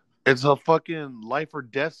life or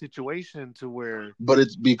death situation to where But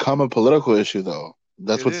it's become a political issue, though.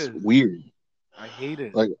 That's it what's is. weird. I hate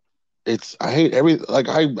it. Like, I hate every like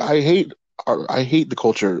I hate the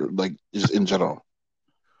culture like just in general.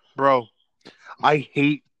 Bro, I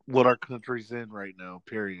hate what our country's in right now.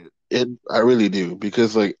 Period. I really do,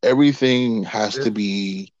 because like everything has to It's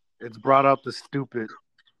be. it's brought out the stupid.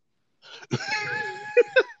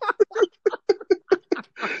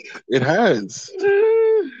 It has.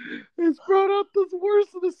 It's brought out the worst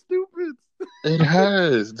of the stupids. It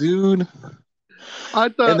has, dude. I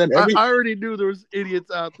And thought then I already knew there was idiots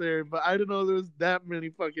out there, but I didn't know there was that many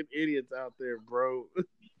fucking idiots out there, bro.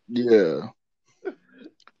 yeah.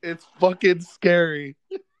 It's fucking scary.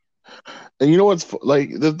 And you know what's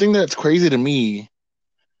like the thing that's crazy to me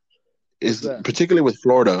What's is, that? particularly with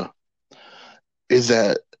Florida, is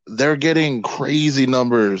that they're getting crazy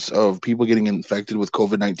numbers of people getting infected with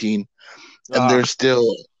COVID-19, and Ah, there's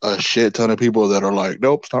still a shit ton of people that are like,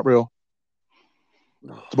 nope, it's not real.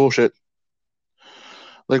 It's bullshit.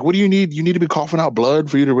 Like, what do you need? You need to be coughing out blood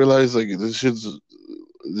for you to realize like this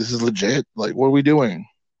is legit. Like, what are we doing?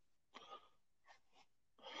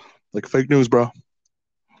 Like, fake news, bro.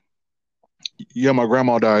 Yeah, my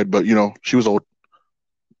grandma died, but she was old.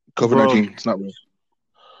 bro, COVID-19, it's not real.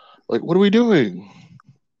 Like, what are we doing?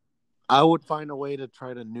 I would find a way to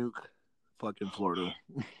try to nuke fucking Florida.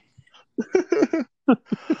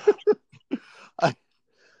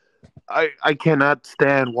 I I cannot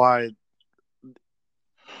stand why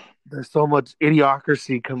there's so much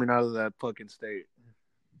idiocracy coming out of that fucking state.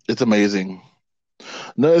 It's amazing.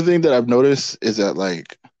 Another thing that I've noticed is that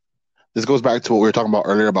like this goes back to what we were talking about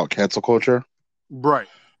earlier about cancel culture. Right.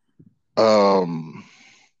 Um,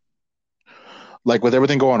 like with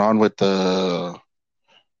everything going on with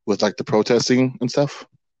like the protesting and stuff,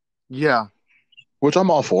 Yeah. which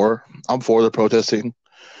I'm all for. I'm for the protesting,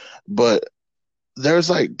 but there's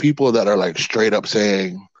like people that are like straight up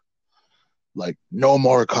saying like no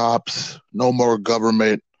more cops, no more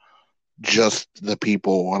government, just the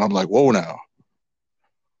people, and I'm like, whoa now,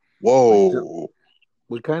 whoa,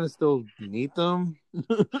 We kind of still need them.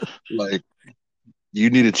 like you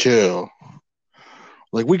need to chill.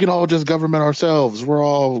 Like we can all just government ourselves. We're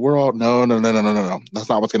all no no no no no no no. That's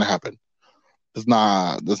not what's gonna happen. That's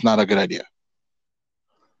not a good idea.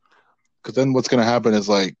 Because then what's gonna happen is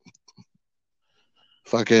like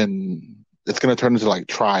fucking it's gonna turn into like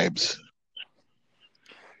tribes.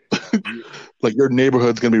 Like your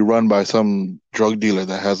neighborhood's gonna be run by some drug dealer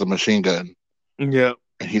that has a machine gun, Yeah.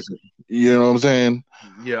 and you know what I'm saying?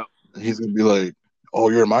 Yeah. He's gonna be like, "Oh,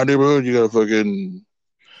 you're in my neighborhood. You gotta fucking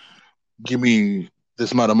give me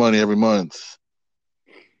this amount of money every month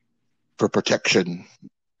for protection."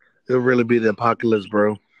 It'll really be the apocalypse,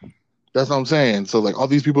 bro. That's what I'm saying. So like all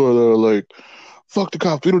these people are like, "Fuck the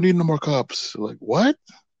cops. We don't need no more cops." Like what?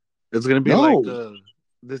 It's gonna be like No. the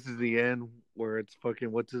This Is the End, where it's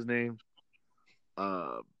fucking what's his name?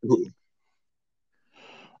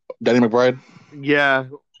 Danny McBride. Yeah,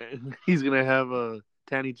 he's gonna have a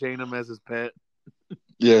Tanny Tatum as his pet.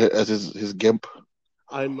 Yeah, as his gimp.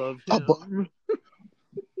 I love Oh, him.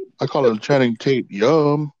 I call him Channing Tate.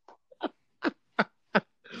 Yum.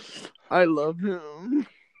 I love him.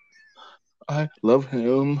 I love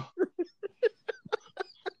him.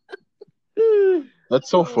 That's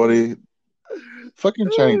so funny. Fucking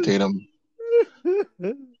Channing Tatum.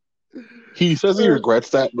 He says he regrets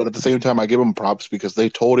that, but at the same time, I give him props because they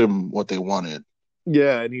told him what they wanted.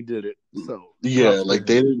 Yeah, and he did it. So Yeah, props to like him.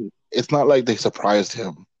 they didn't. It's not like they surprised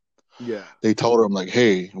him. Yeah, They told him like,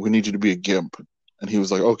 "Hey, we need you to be a gimp," and he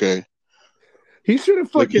was like, "Okay." he should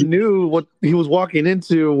have Like he, fucking knew what he was walking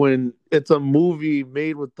into when it's a movie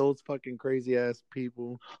made with those fucking crazy ass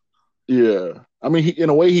people. yeah. I mean, in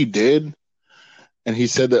a way, he did, and he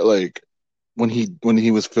said that like when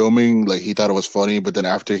he was filming, like he thought it was funny, but then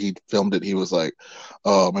after he filmed it, he was like,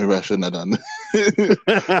 "Oh, maybe I shouldn't have done."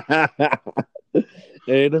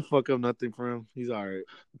 Hey, the fuck up nothing for him. He's all right.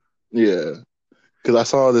 Yeah, because I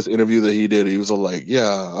saw this interview that he did. He was all like,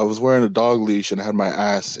 "Yeah, I was wearing a dog leash and I had my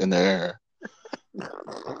ass in the air."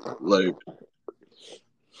 Like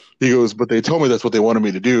he goes, but they told me that's what they wanted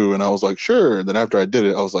me to do, and I was like, "Sure." And then after I did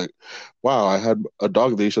it, I was like, "Wow, I had a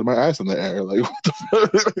dog leash and my ass in the air." Like, what the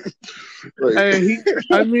fuck? Like, Hey,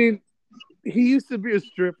 I mean, he used to be a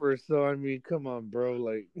stripper, so I mean, come on, bro.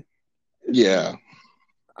 Like, yeah,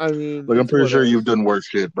 I mean, like I'm it's pretty sure whatever. you've done worse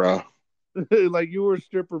shit, bro. Like, you were a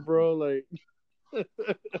stripper, bro. Like,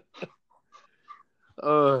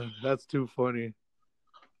 that's too funny.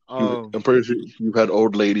 I'm pretty sure you've had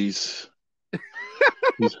old ladies.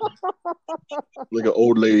 Like an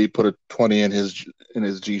old lady put a 20 in his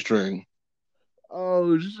G string.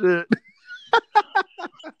 Oh shit.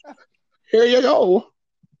 Here you go.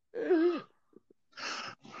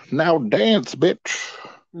 Now dance, bitch.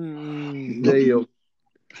 Damn.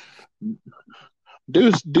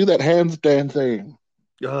 Do that handstand thing.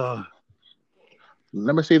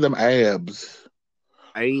 Let me see them abs.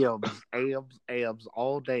 Abs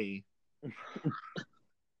all day.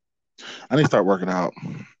 I need to start working out.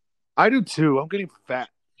 I do too. I'm getting fat.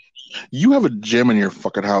 You have a gym in your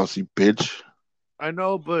fucking house, you bitch. I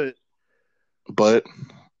know, but But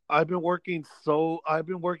I've been working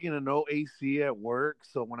in no AC at work,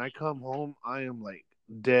 so when I come home, I am like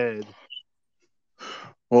dead.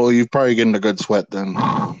 well, you're probably getting a good sweat then.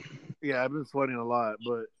 Yeah, I've been sweating a lot,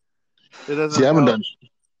 but it See, doesn't help.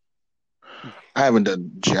 I haven't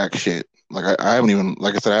done jack shit. Like I haven't even,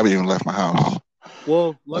 like I said, I haven't even left my house.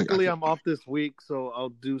 Well, Like, luckily I'm off this week, so I'll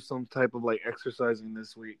do some type of like exercising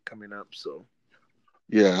this week coming up. So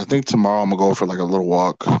yeah, I think tomorrow I'm gonna go for like a little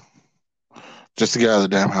walk just to get out of the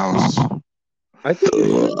damn house. I think you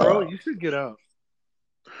should, bro. You should get out.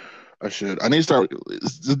 I should. I need to start.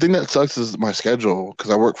 The thing that sucks is my schedule because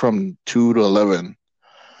I work from 2 to 11.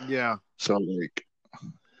 Yeah, So like,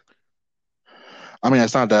 I mean,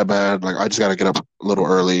 it's not that bad. Like, I just gotta get up a little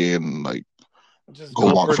early and like just go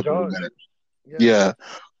go walk for a for 30 jog. minutes. Yeah, Yeah,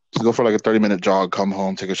 just go for like a 30-minute jog, come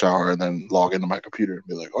home, take a shower, and then log into my computer and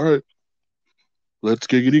be like, all right, let's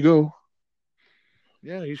giggity go.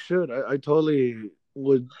 yeah, you should. I totally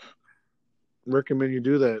would recommend you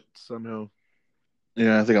do that somehow.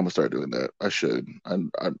 Yeah, I think I'm gonna start doing that. I should.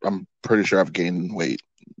 I'm pretty sure I've gained weight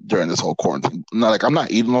during this whole quarantine. Not like I'm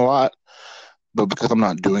not eating a lot, but because I'm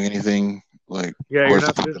not doing anything, like Yeah, where's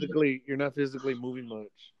the food? you're not physically moving much.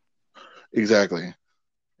 Exactly.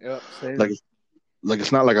 Yep, Like same. like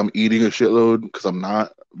it's not like I'm eating a shitload because I'm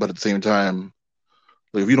not, but at the same time,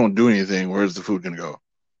 like if you don't do anything, where's the food gonna go?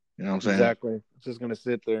 You know what I'm saying? Exactly. It's just gonna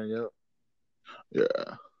sit there. Yep.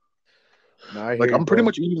 Yeah. No, I Like hear you, I'm pretty bro.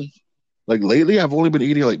 much eating. Like lately, I've only been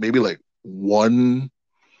eating like maybe like one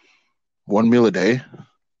meal a day.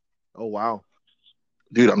 Oh wow.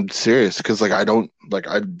 Dude, I'm serious because I don't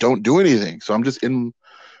do anything, so I'm just in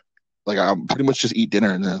like I'm pretty much just eat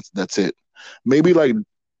dinner and that's it. Maybe like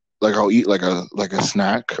I'll eat like a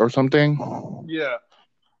snack or something, Yeah.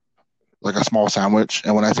 like a small sandwich.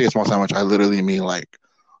 And when I say a small sandwich, I literally mean like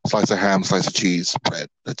slice of ham, slice of cheese, bread.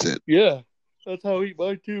 That's it. Yeah. That's how I eat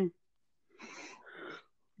mine too.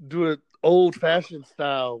 Do it old fashioned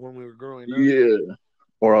style when we were growing up. Yeah.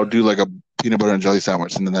 Or I'll Yeah. do like a peanut butter and jelly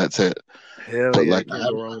sandwich, and then that's it. Hell But yeah, like you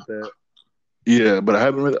can't go wrong with that. yeah, but I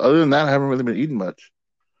haven't really. Other than that, I haven't really been eating much.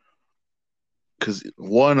 Because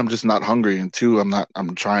one, I'm just not hungry, and two, I'm not.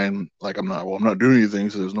 I'm trying. Like I'm not. Well, I'm not doing anything,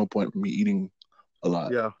 so there's no point for me eating a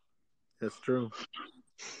lot. Yeah, that's true.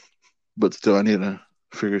 But still, I need to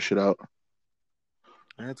figure shit out.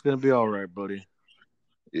 That's gonna be all right, buddy.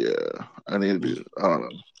 Yeah, I need to do. I don't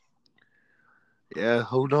know. Yeah,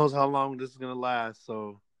 who knows how long this is gonna last?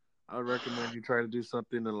 So, I would recommend you try to do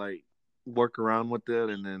something to like work around with it,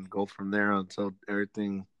 and then go from there until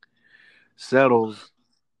everything settles.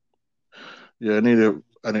 Yeah, I need to.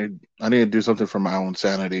 I need to do something for my own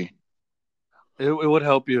sanity. It would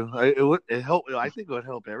help you. It would it help. I think it would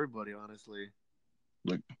help everybody, honestly.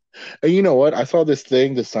 Like, and you know what? I saw this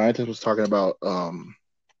thing. The scientist was talking about.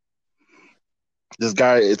 This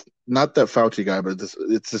guy. It's not that Fauci guy, but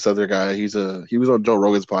it's this other guy. He was on Joe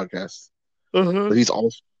Rogan's podcast, Uh huh. but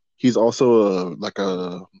he's also like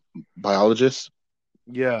a biologist,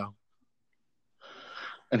 Yeah.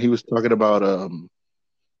 and he was talking about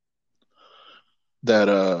that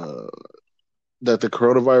that the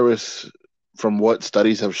coronavirus, from what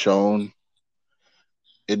studies have shown,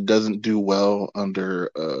 it doesn't do well under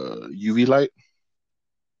UV light,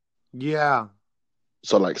 Yeah.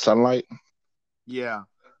 so like sunlight. Yeah.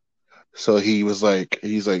 So he's like,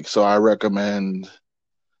 so I recommend,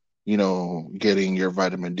 getting your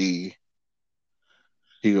vitamin D.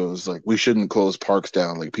 He goes like, we shouldn't close parks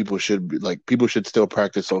down. Like people should still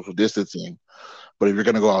practice social distancing. But if you're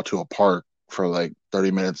gonna go out to a park for like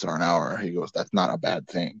 30 minutes or an hour, he goes, that's not a bad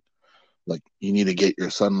thing. Like you need to get your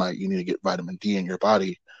sunlight, you need to get vitamin D in your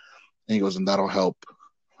body. And he goes, and that'll help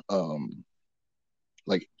um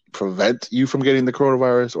like prevent you from getting the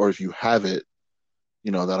coronavirus, or if you have it,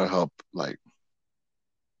 that'll help like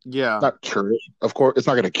Yeah. not cure it. Of course, it's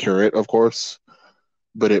not gonna cure it, of course,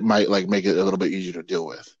 but it might like make it a little bit easier to deal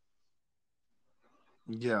with.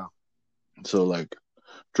 Yeah. So like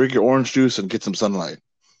drink your orange juice and get some sunlight.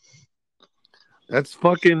 That's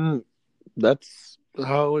fucking. That's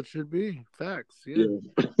how it should be. Facts. Yeah.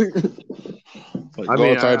 Yeah. Like I go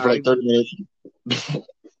mean, outside for I like 30 minutes.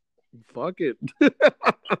 fuck it.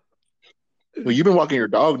 Well, you've been walking your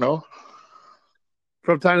dog, no?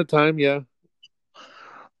 From time to time, yeah.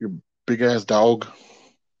 Your big ass dog.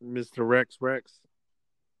 Mr. Rex Rex.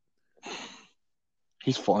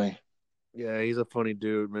 He's funny. Yeah, he's a funny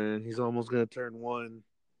dude, man. He's almost gonna turn one.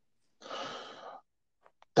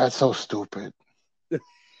 That's so stupid. Wait,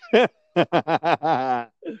 Because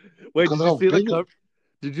did you how see the big? cover?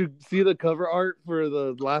 Did you see the cover art for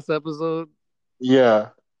the last episode? Yeah,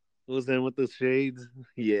 It was in with the shades.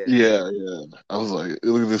 Yeah. yeah. I was like,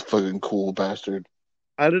 look at this fucking cool bastard.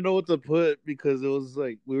 I didn't know what to put because it was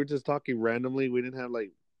like we were just talking randomly. We didn't have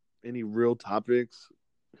like any real topics.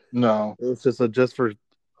 No, It was just a just for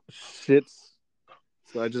shits.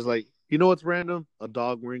 So I just like, you know what's random? A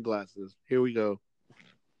dog wearing glasses. Here we go.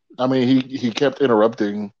 I mean he kept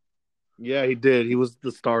interrupting, Yeah, he did. He was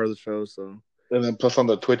the star of the show. So and then plus on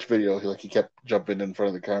the Twitch video, he kept jumping in front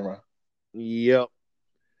of the camera. yep.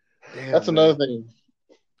 That's Damn another man, thing.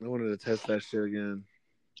 I wanted to test that shit again.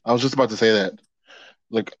 I was just about to say that.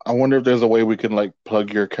 Like, I wonder if there's a way we can like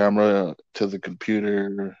plug your camera to the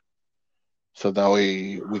computer, so that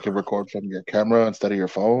way we can record from your camera instead of your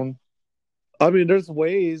phone. I mean, there's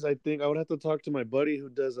ways. I think I would have to talk to my buddy who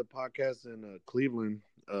does a podcast in Cleveland.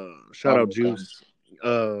 Shout out Oh, okay. Juice.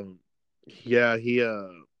 Uh, yeah, he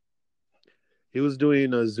was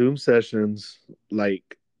doing Zoom sessions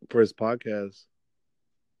like for his podcast.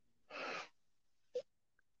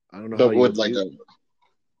 I don't know how But you would do.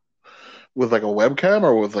 with like a webcam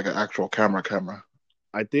or with like an actual camera.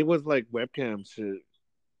 I think it was like webcam shit.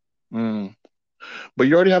 Mm. But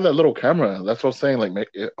you already have that little camera. That's what I'm saying. Like,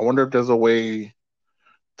 I wonder if there's a way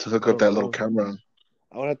to I hook up don't that little know. camera.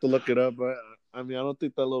 I would have to look it up, but I mean, I don't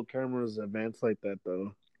think that little camera is advanced like that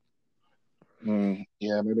though.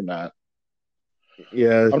 Yeah, maybe not.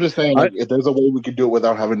 Yeah, I'm just saying, I like, if there's a way we could do it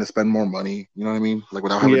without having to spend more money, you know what I mean? Like,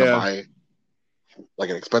 without having to yeah, buy like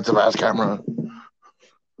an expensive ass camera.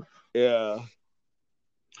 yeah.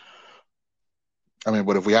 I mean,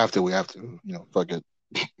 but if we have to, we have to. You know, fuck it.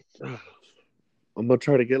 I'm gonna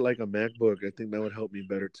try to get like a MacBook. I think that would help me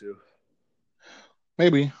better too.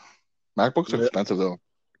 Maybe. MacBooks are They expensive though.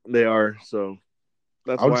 they are, so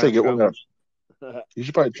that's I would why I say haven't get got one. one. You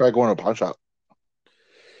should probably try going to a pawn shop.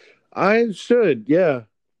 I should, yeah.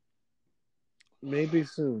 Maybe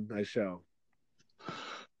soon I shall.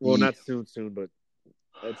 Well, Yeah. not soon, but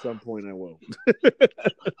at some point I will.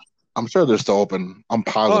 I'm sure they're still open. I'm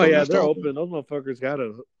Oh positive yeah, they're they're still open. open. Those motherfuckers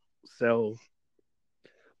gotta sell.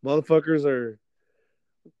 Motherfuckers are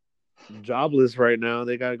jobless right now.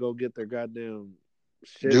 They gotta go get their goddamn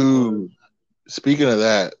shit done. Dude, speaking of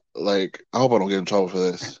that, like, I hope I don't get in trouble for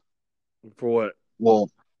this. For what?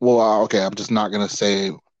 Well, okay, I'm just not gonna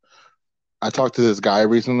say. I talked to this guy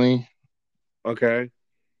recently, Okay.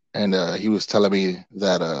 and he was telling me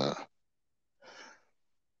that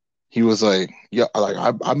he was like, yeah, like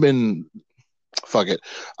I've been fuck it.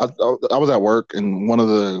 I was at work, and one of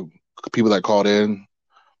the people that called in,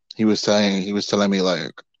 he was telling me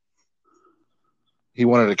like he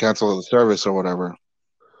wanted to cancel the service or whatever,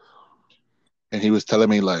 and he was telling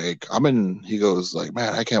me like he goes like,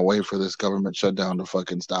 man, I can't wait for this government shutdown to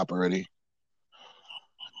fucking stop already.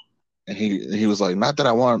 And he was like, not that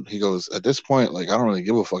I want. He goes, at this point, like I don't really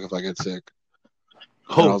give a fuck if I get sick.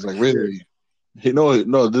 And I was Holy like, shit. really? He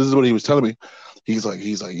no. This is what he was telling me. He's like,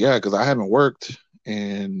 yeah, because I haven't worked,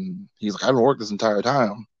 and he's like, I haven't worked this entire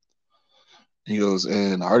time. He goes,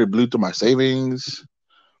 and I already blew through my savings.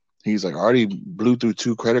 He's like, I already blew through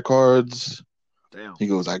 2 credit cards. Damn. He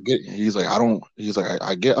goes, he's like, I don't, he's like,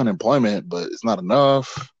 I get unemployment, but it's not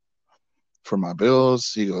enough for my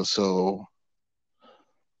bills. He goes, so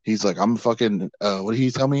he's like, I'm fucking, what did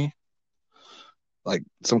he tell me? Like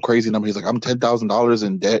some crazy number. He's like, I'm $10,000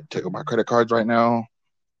 in debt to my credit cards right now.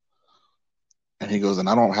 And he goes, and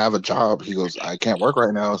I don't have a job. He goes, I can't work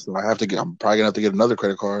right now, so I'm probably gonna have to get another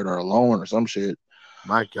credit card or a loan or some shit.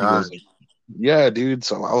 My He goes, God. yeah, dude.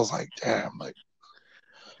 So I was like, damn, like,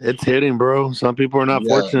 It's hitting, bro. Some people are not yeah,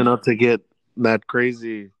 fortunate enough to get that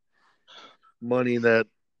crazy money that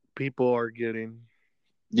people are getting.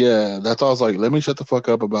 yeah. That's all. I was like, let me shut the fuck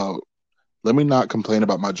up about. Let me not complain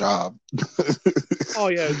about my job. Oh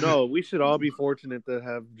yeah, no, we should all be fortunate to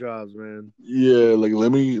have jobs, man. Yeah, like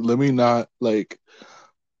let me not like.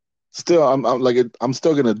 Still, I'm like I'm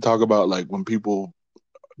still gonna talk about like when people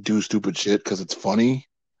do stupid shit because it's funny,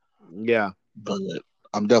 Yeah. but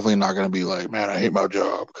I'm definitely not gonna be like, man, I hate my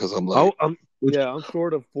job because I'm Oh, like, which yeah, I'm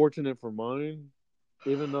sort of fortunate for mine,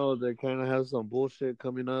 even though they kind of have some bullshit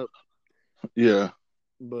coming up. yeah,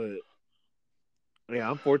 But yeah,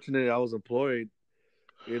 I'm fortunate I was employed.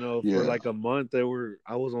 You know, for yeah, like a month, I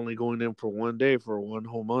was only going in for one day for one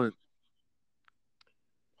whole month.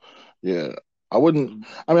 yeah. I wouldn't.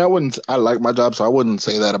 I mean, I wouldn't. I like my job, so I wouldn't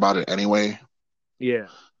say that about it anyway. Yeah.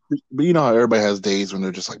 But you know how everybody has days when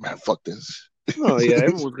they're just like, man, fuck this. No, yeah,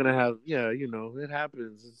 everyone's gonna have. Yeah, you know, it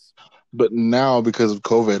happens. But now because of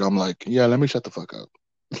COVID, I'm like, yeah, let me shut the fuck up.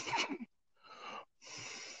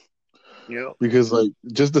 Yeah. because like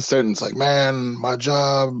just the sentence like, man, my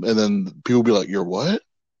job, and then people be like, you're what?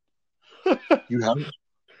 You have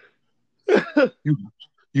you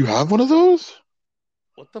you have one of those?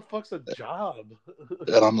 What the fuck's a job?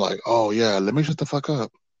 And I'm like, oh yeah, let me shut the fuck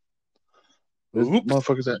up. This Oops.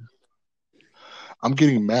 motherfucker's at. I'm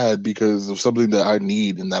getting mad because of something that I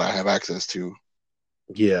need and that I have access to.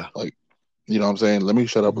 Yeah. Like, you know what I'm saying? Let me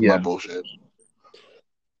shut up with my Yeah. bullshit.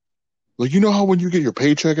 Like, you know how when you get your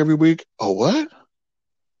paycheck every week? Oh, what?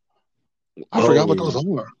 I forgot what those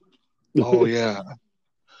Oh. are. Oh yeah.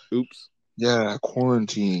 Oops. Yeah,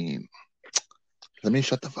 quarantine. Let me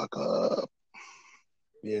shut the fuck up.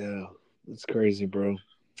 Yeah. It's crazy, bro.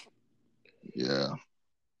 Yeah.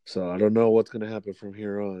 So I don't know what's gonna happen from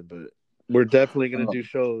here on, but we're definitely gonna Uh, do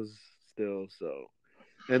shows still. So,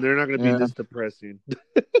 and they're not gonna be yeah. this depressing.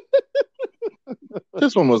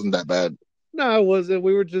 This one wasn't that bad. No, it wasn't.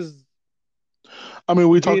 We were just I mean,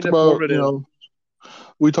 we talked being about, informative.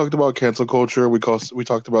 we talked about cancel culture. We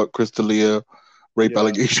talked about Chris D'Elia rape Yeah,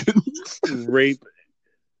 allegations. rape.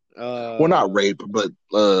 Well, not Uh, rape, but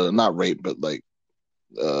not rape, but like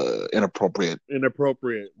inappropriate.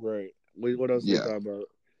 Inappropriate. Right. What else did we Yeah. talk about?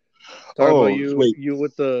 Talk about Oh, you. wait. You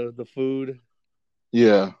with the food.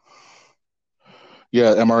 Yeah.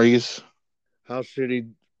 Yeah, MREs. How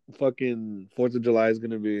shitty fucking Fourth of July is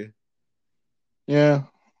gonna be. Yeah.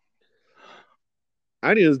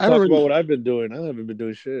 I need to I haven't talk about really. what I've been doing. I haven't been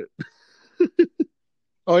doing shit.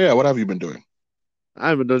 Oh yeah, what have you been doing? I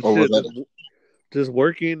haven't done Or was shit. that Just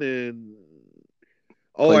working and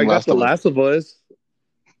oh, playing I got Last The of Us? Last of Us.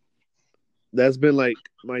 That's been like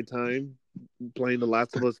my time playing The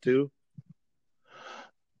Last of Us 2.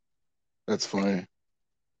 That's funny.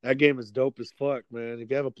 That game is dope as fuck, man. If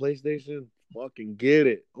you have a PlayStation, fucking get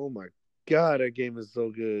it. Oh my god, that game is so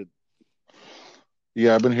good.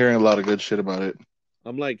 Yeah, I've been hearing a lot of good shit about it,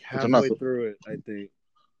 I'm like which I'm not halfway through it, I think.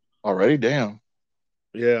 already. Damn.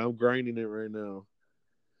 Yeah, I'm grinding it right now.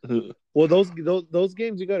 Well, those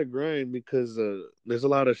games you gotta grind because there's a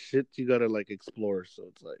lot of shit you gotta like explore. So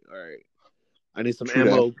it's like, all right, I need some True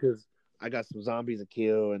that. ammo because I got some zombies to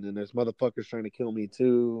kill, and then there's motherfuckers trying to kill me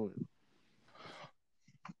too.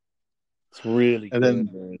 It's really And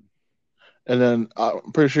good, then man.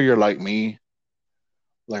 I'm pretty sure you're like me.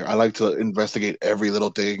 Like I like to investigate every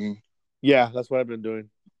little thing Yeah, that's what I've been doing.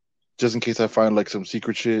 just in case I find like some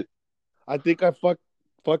secret shit. I think I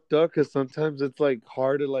fucked up because sometimes it's like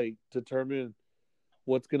hard to like determine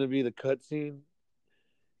what's gonna be the cutscene,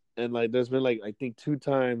 and like there's been like I think two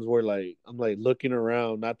times where like I'm like looking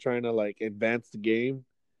around, not trying to like advance the game,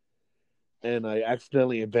 and I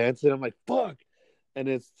accidentally advance it. I'm like fuck, and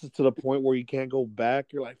it's to the point where you can't go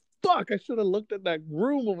back. You're like fuck, I should have looked at that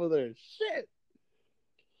room over there. Shit.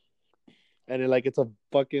 And then like it's a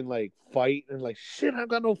fucking like fight and like shit, I've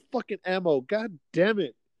got no fucking ammo. God damn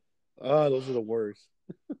it. Oh, those are the worst.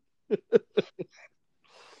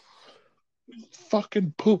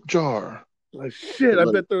 Fucking poop jar. Like shit, I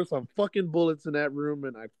Like bet there were some fucking bullets in that room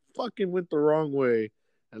and I fucking went the wrong way.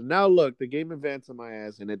 And now look, the game advanced on my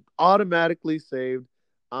ass and it automatically saved.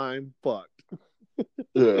 I'm fucked.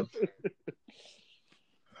 yeah.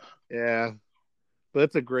 Yeah. But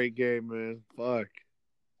it's a great game, man. Fuck.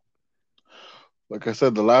 Like I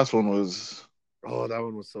said, the last one was Oh, that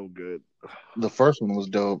one was so good. the first one was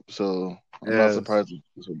dope, so I'm not Yes. surprised if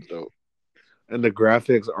this one's dope. And the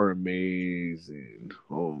graphics are amazing.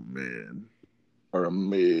 Oh man. Are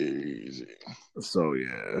amazing. So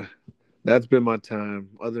yeah. That's been my time.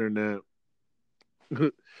 Other than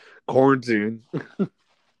that, quarantine.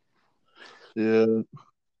 Yeah.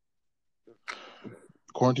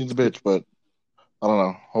 Quarantine's a bitch, but I don't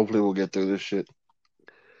know. Hopefully we'll get through this shit.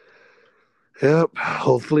 Yep.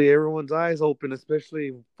 Hopefully everyone's eyes open,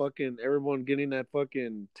 especially fucking everyone getting that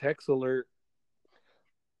fucking text alert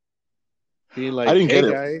being I like, didn't hey get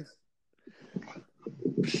it. guys,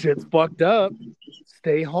 shit's fucked up.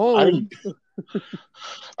 Stay I didn't home.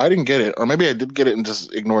 I didn't get it. Or maybe I did get it and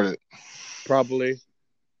just ignored it. Probably.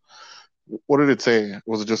 What did it say?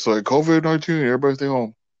 Was it just like COVID-19, everybody stay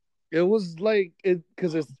home? It was like it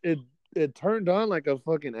because it turned on like a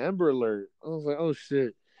fucking Amber Alert. I was like, oh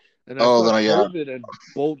shit. And I Oh, saw then yeah. COVID and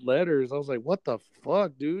bold letters. I was like, what the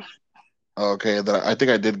fuck, dude? Okay, then I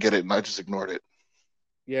think I did get it and I just ignored it.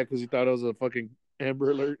 Yeah, because you thought it was a fucking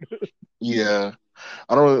Amber Alert. Yeah.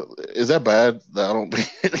 I don't is that bad that I don't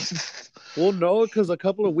Well, no, because a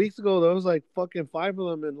couple of weeks ago there was like fucking five of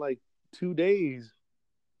them in like 2 days.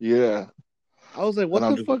 Yeah. I was like, And what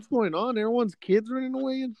I'm the just fuck's going on? Everyone's kids running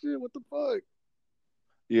away and shit. What the fuck?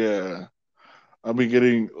 yeah. I'll be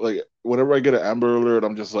getting like whenever I get an Amber Alert,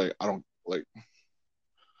 I'm just like I don't like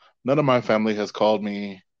none of my family has called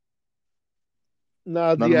me.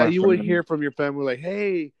 No, None of yeah, my you would friends. hear from your family like,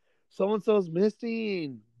 "Hey, so and so's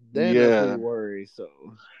missing." Then that's when Yeah, you worry. So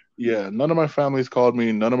yeah. None of my family's called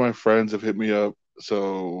me. None of my friends have hit me up.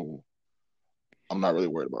 So I'm not really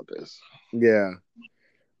worried about this. yeah,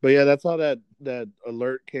 but yeah, that's how that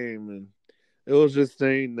alert came, and it was just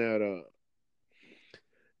saying that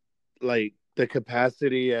like the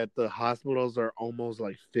capacity at the hospitals are almost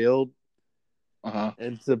like filled, Uh huh.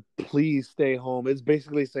 and to please stay home. It's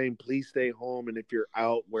basically saying please stay home, and if you're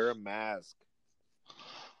out, wear a mask.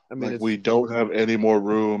 I mean, Like it's we don't have any more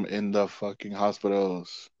room in the fucking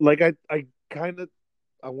hospitals. like I kind of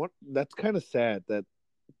I want that's kind of sad that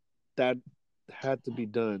that had to be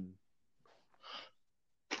done.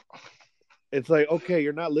 It's like, okay,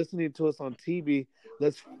 you're not listening to us on TV.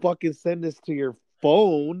 Let's fucking send this to your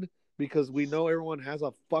phone because we know everyone has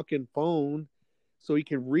a fucking phone so you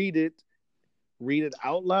can read it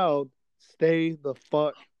out loud. Stay the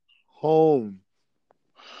fuck home.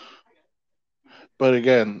 But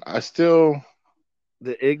again, I still,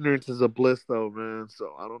 The ignorance is a bliss though, man.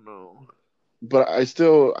 So I don't know.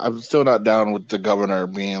 I'm still not down with the governor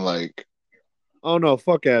being like, Oh no,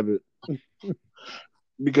 fuck Abbott.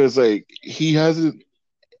 because like he hasn't,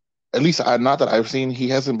 at least not that I've seen, he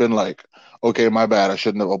hasn't been like, okay, my bad, I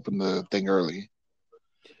shouldn't have opened the thing early.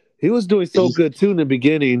 He was doing so He's, good too in the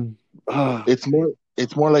beginning. Ah, it's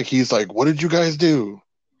more like he's like, what did you guys do?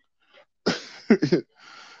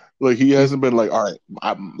 Like he he's hasn't been like, all right,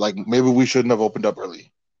 I'm like maybe we shouldn't have opened up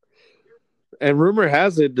early. and rumor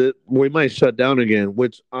has it that we might shut down again,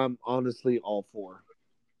 which I'm honestly all for.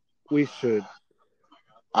 We should.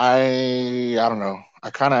 I don't know.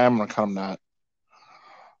 I kind of am, I kind of not.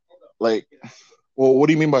 Like, well, what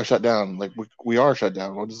do you mean by shut down? Like we are shut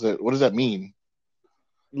down. What does that mean?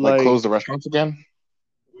 Like Like close the restaurants again?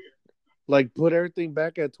 put everything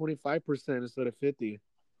back at 25% instead of 50.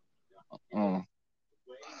 Oh,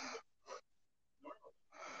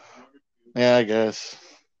 yeah, I guess.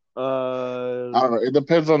 Uh I don't know. It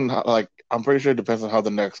depends on like I'm pretty sure it depends on how the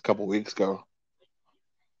next couple weeks go.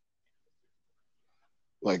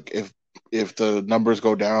 Like if the numbers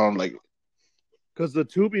go down, like cuz the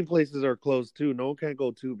tubing places are closed too. No one can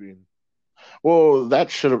go tubing. well, that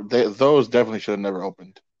should have those definitely should have never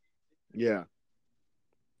opened. Yeah.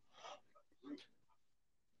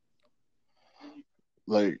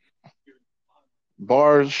 Like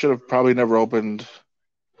bars should have probably never opened.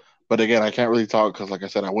 But again, I can't really talk because, like I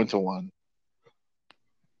said, I went to one.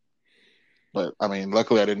 But I mean,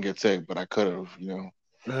 luckily I didn't get sick, but I could have.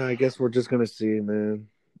 I guess we're just going to see, man.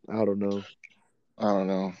 I don't know. I don't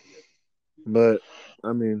know. But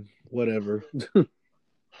I mean, whatever. But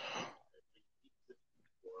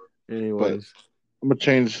Anyways, I'm gonna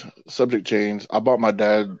change subject. Change. I bought my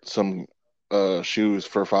dad some shoes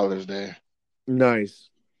for Father's Day. nice.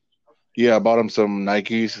 Yeah, I bought him some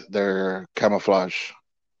Nikes. They're camouflage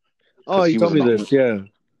Oh, because you he was told in me the army. this. Yeah.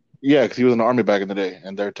 Yeah, because he was in the army back in the day,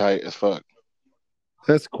 and they're tight as fuck.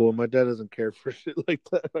 That's cool. My dad doesn't care for shit like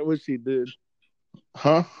that. I wish he did.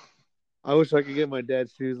 Huh? I wish I could get my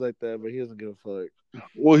dad shoes like that, but he doesn't give a fuck.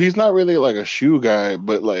 Well, he's not really like a shoe guy,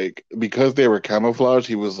 but like because they were camouflage,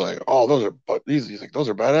 he was like, "Oh, those are but these." He's like, "Those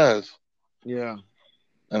are badass," Yeah.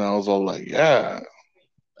 and I was all like, "Yeah."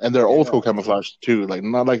 And they're old Yeah. school camouflage too, like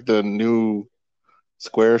not like the new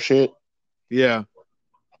square shit, Yeah.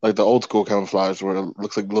 like the old school camouflage where it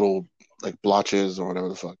looks like little like blotches or whatever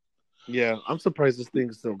the fuck. Yeah. I'm surprised this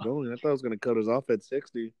thing's still going. I thought it was gonna cut us off at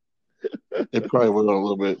 60. It probably will a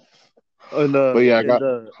little bit, And but yeah, I in got.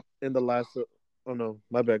 the last oh no,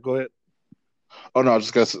 my bad. Go ahead. Oh no, I was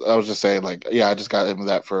just saying like yeah, I just got him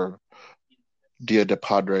that for Dia de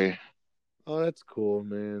Padre. Oh, that's cool,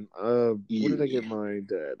 man. What did I Yeah. get my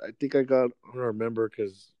dad? I think I don't remember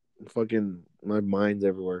because fucking my mind's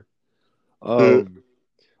everywhere. Um,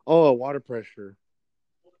 oh,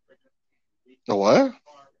 A what?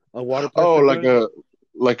 a water Oh, pressure gun.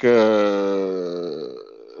 like a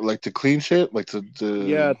like to clean shit, like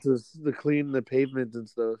Yeah, to. to clean the pavement and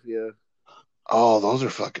stuff. Yeah, Oh, those are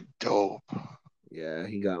fucking dope. yeah,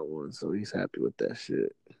 he got one, so he's happy with that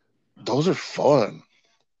shit. Those are fun.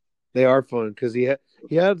 They are fun because he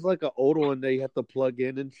has like an old one that you have to plug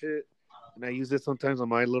in and shit, and I use it sometimes on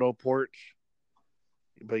my little porch.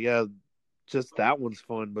 But yeah, just that one's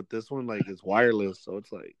fun. But this one like is wireless, so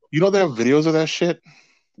it's like You know they have videos of that shit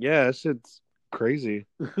yeah, that shit's crazy.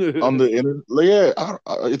 on the internet. Like, yeah,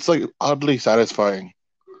 it's like oddly satisfying.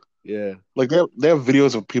 Yeah. Like they have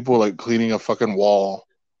videos of people like cleaning a fucking wall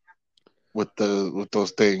with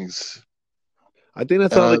those things. I think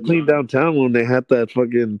that's And how they cleaned downtown when they had that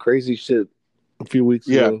fucking crazy shit a few weeks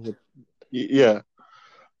yeah, ago. yeah.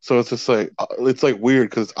 So it's just like it's like weird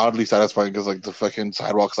because it's oddly satisfying because like the fucking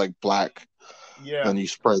sidewalk's like black, Yeah. then you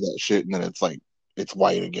spray that shit and then it's like it's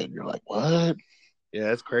white again. You're like, what? Yeah,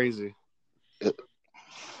 that's crazy. It,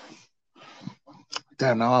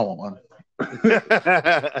 damn, now I want one.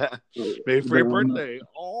 Maybe for your birthday.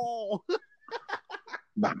 Oh.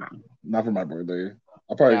 Nah, not for my birthday. I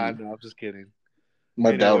Nah, probably no, I'm just kidding.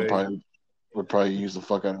 my dad Anyway, would probably use the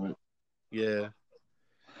fuck out of it. yeah.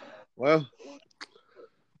 Well,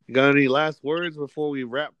 you got any last words before we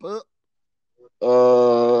wrap up?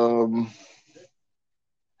 Um,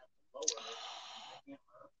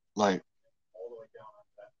 like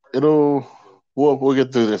it'll we'll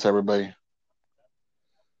get through this, everybody.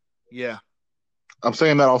 Yeah. I'm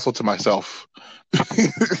saying that also to myself.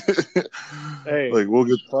 Hey, Like we'll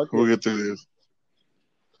fuck it. get through this.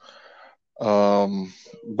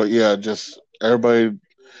 But yeah, just everybody,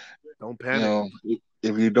 Don't you panic. know,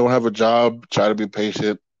 if you don't have a job, try to be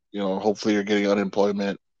patient. You know, hopefully you're getting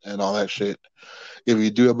unemployment and all that shit. If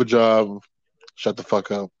you do have a job, shut the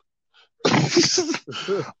fuck up.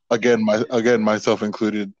 Again, myself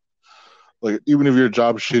included. Like even if your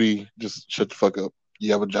job's shitty, just shut the fuck up.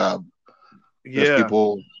 You have a job. There's Yeah.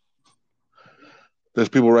 people. There's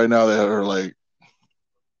people right now that are like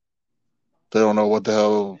they don't know what the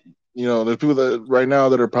hell. You know, there's people that right now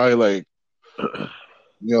that are probably like,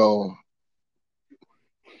 you know,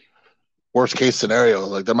 worst case scenario.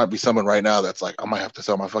 Like there might be someone right now that's like, I might have to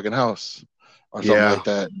sell my fucking house or something Yeah. like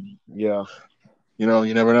that. Yeah. You know,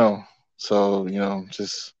 you never know. So you know,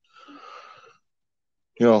 just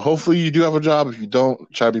hopefully you do have a job. If you don't,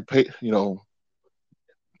 try to be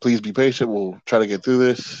please be patient. We'll try to get through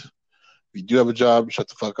this. If you do have a job, shut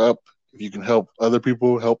the fuck up. If you can help other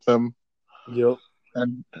people, help them. Yep.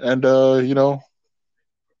 And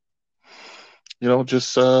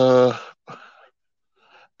just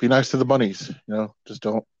be nice to the bunnies. You know, just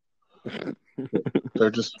don't. They're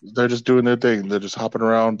just doing their thing. They're just hopping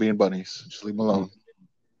around being bunnies. Just leave them alone.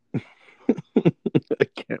 I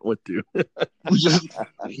can't with you. just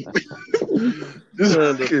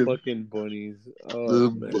The fucking bunnies.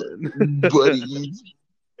 Oh man. buddies.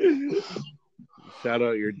 Shout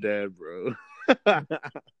out your dad, bro.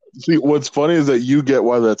 See, what's funny is that you get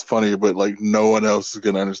why that's funny, but like no one else is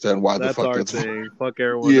gonna understand why the That's fuck our that's funny. thing. Fuck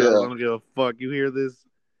everyone else. I don't give a fuck. You hear this?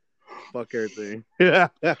 Fuck everything.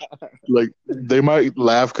 Like they might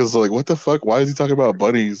laugh because like, what the fuck? Why is he talking about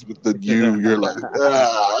bunnies? But then you're like,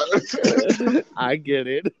 ah. I get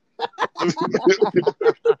it.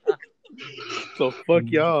 So fuck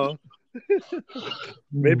y'all.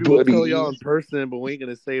 Maybe we'll tell y'all in person, but we ain't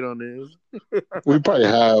gonna say it on this. We probably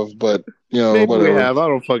have, but Maybe whatever. we have. I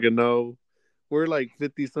don't fucking know. We're like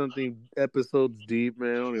 50 something episodes deep,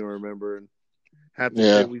 man. I don't even remember half the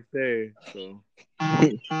shit we say. So,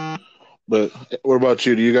 but what about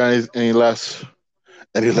you? Do you guys any last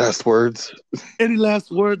words? Any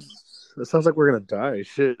last words? It sounds like we're gonna die.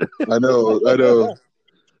 Shit. I know.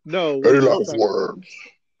 No. Any last words?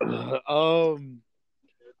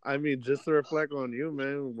 I mean, just to reflect on you,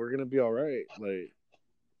 man. We're gonna be all right. Like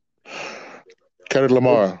Kendrick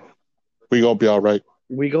Lamar, we gonna be all right.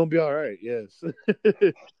 We gonna be all right. Yes.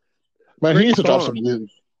 Man, he needs to drop some music.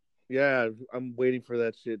 Yeah, I'm waiting for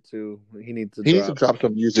that shit too. He needs to. He needs to drop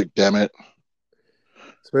some music. Damn it.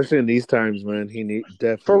 Especially in these times, man.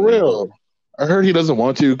 Definitely. For real. I heard he doesn't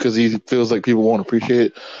want to because he feels like people won't appreciate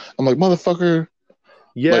it. I'm like, motherfucker.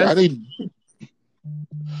 Yes.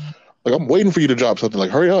 I'm waiting for you to drop something.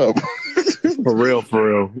 Like, hurry up. For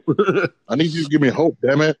real. I need you to give me hope,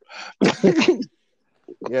 damn it.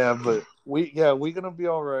 Yeah, but we gonna be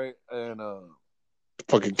all right. And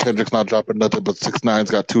fucking Kendrick's not dropping nothing, but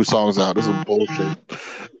 6ix9ine's got 2 songs out. This is bullshit.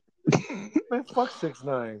 Man, fuck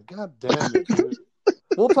 6ix9ine. God damn it, dude.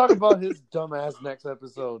 We'll talk about his dumbass next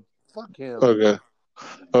episode. Fuck him.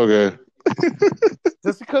 Okay.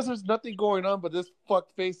 Just because there's nothing going on, but this fuck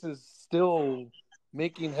face is still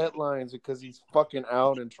making headlines because he's fucking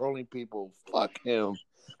out and trolling people. Fuck him.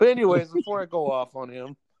 But anyways, before I go off on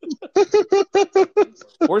him,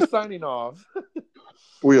 we're signing off.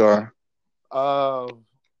 We are.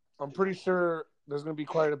 I'm pretty sure there's going to be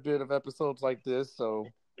quite a bit of episodes like this. So,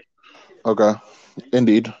 okay,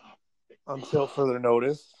 indeed. Until further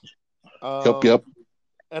notice. Yep.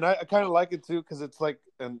 And I kind of like it too because it's like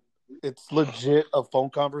it's legit a phone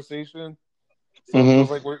conversation. So it feels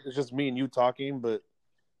like it's just me and you talking, but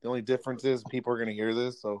the only difference is people are going to hear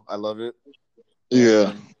this. So I love it.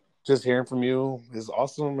 Yeah. And just hearing from you is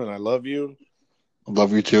awesome, and I love you. I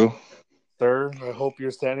love you too. Sir, I hope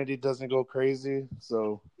your sanity doesn't go crazy.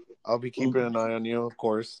 So I'll be keeping an eye on you, of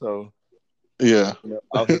course. So yeah,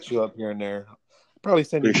 I'll hit you up here and there. Probably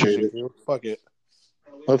send you music too. Fuck it.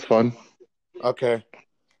 That's fun. Okay.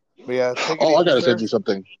 But yeah, take it Oh, I easy, gotta sir. send you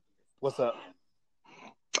something. What's up?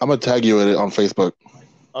 I'm gonna tag you in it on Facebook.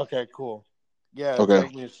 Okay, cool. Yeah, Okay.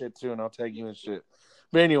 tag me in shit too, and I'll tag you in shit.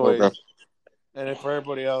 But Okay. anyways, and then for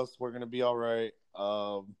everybody else, we're gonna be all right.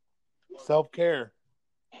 Self care.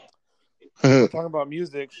 We're talking about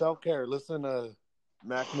music, self care. Listen to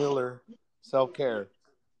Mac Miller, Self Care.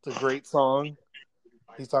 It's a great song.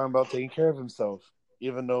 He's talking about taking care of himself,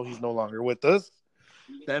 even though he's no longer with us.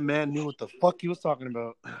 That man knew what the fuck he was talking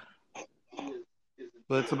about.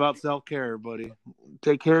 But it's about self care, buddy.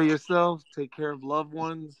 Take care of yourself, take care of loved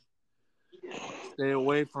ones, stay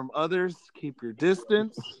away from others, keep your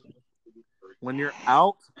distance. When you're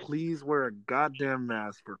out, please wear a goddamn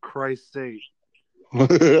mask for Christ's sake.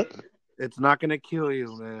 It's not gonna kill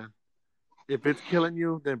you, man. If it's killing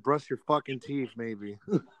you, then brush your fucking teeth, maybe.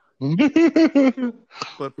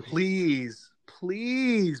 But please,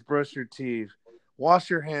 please brush your teeth. Wash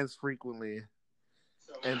your hands frequently.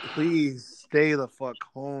 And please stay the fuck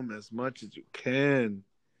home as much as you can.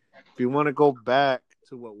 If you want to go back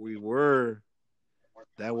to what we were,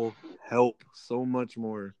 that will help so much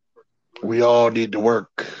more. We all need to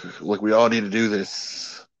work. Like we all need to do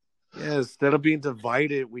this. Yeah, instead of being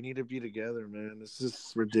divided, we need to be together, man. It's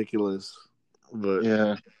just ridiculous. But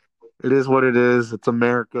Yeah. it is what it is. It's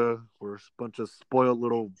America. We're a bunch of spoiled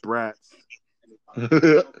little brats.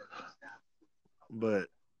 But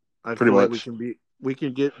I Pretty feel like much. we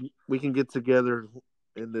can get together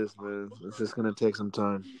in this, man. It's just gonna take some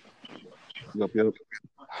time. Yep.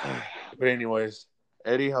 But anyways,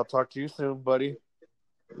 Eddie, I'll talk to you soon, buddy.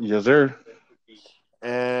 Yes, sir.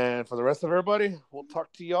 And for the rest of everybody, we'll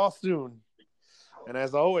talk to y'all soon. And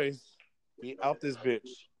as always, be out this bitch.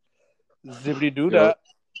 Zippity doo Yep. dah.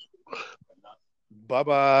 Bye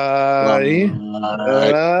bye. All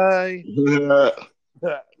right.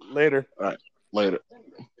 Bye. Later. All right. Later.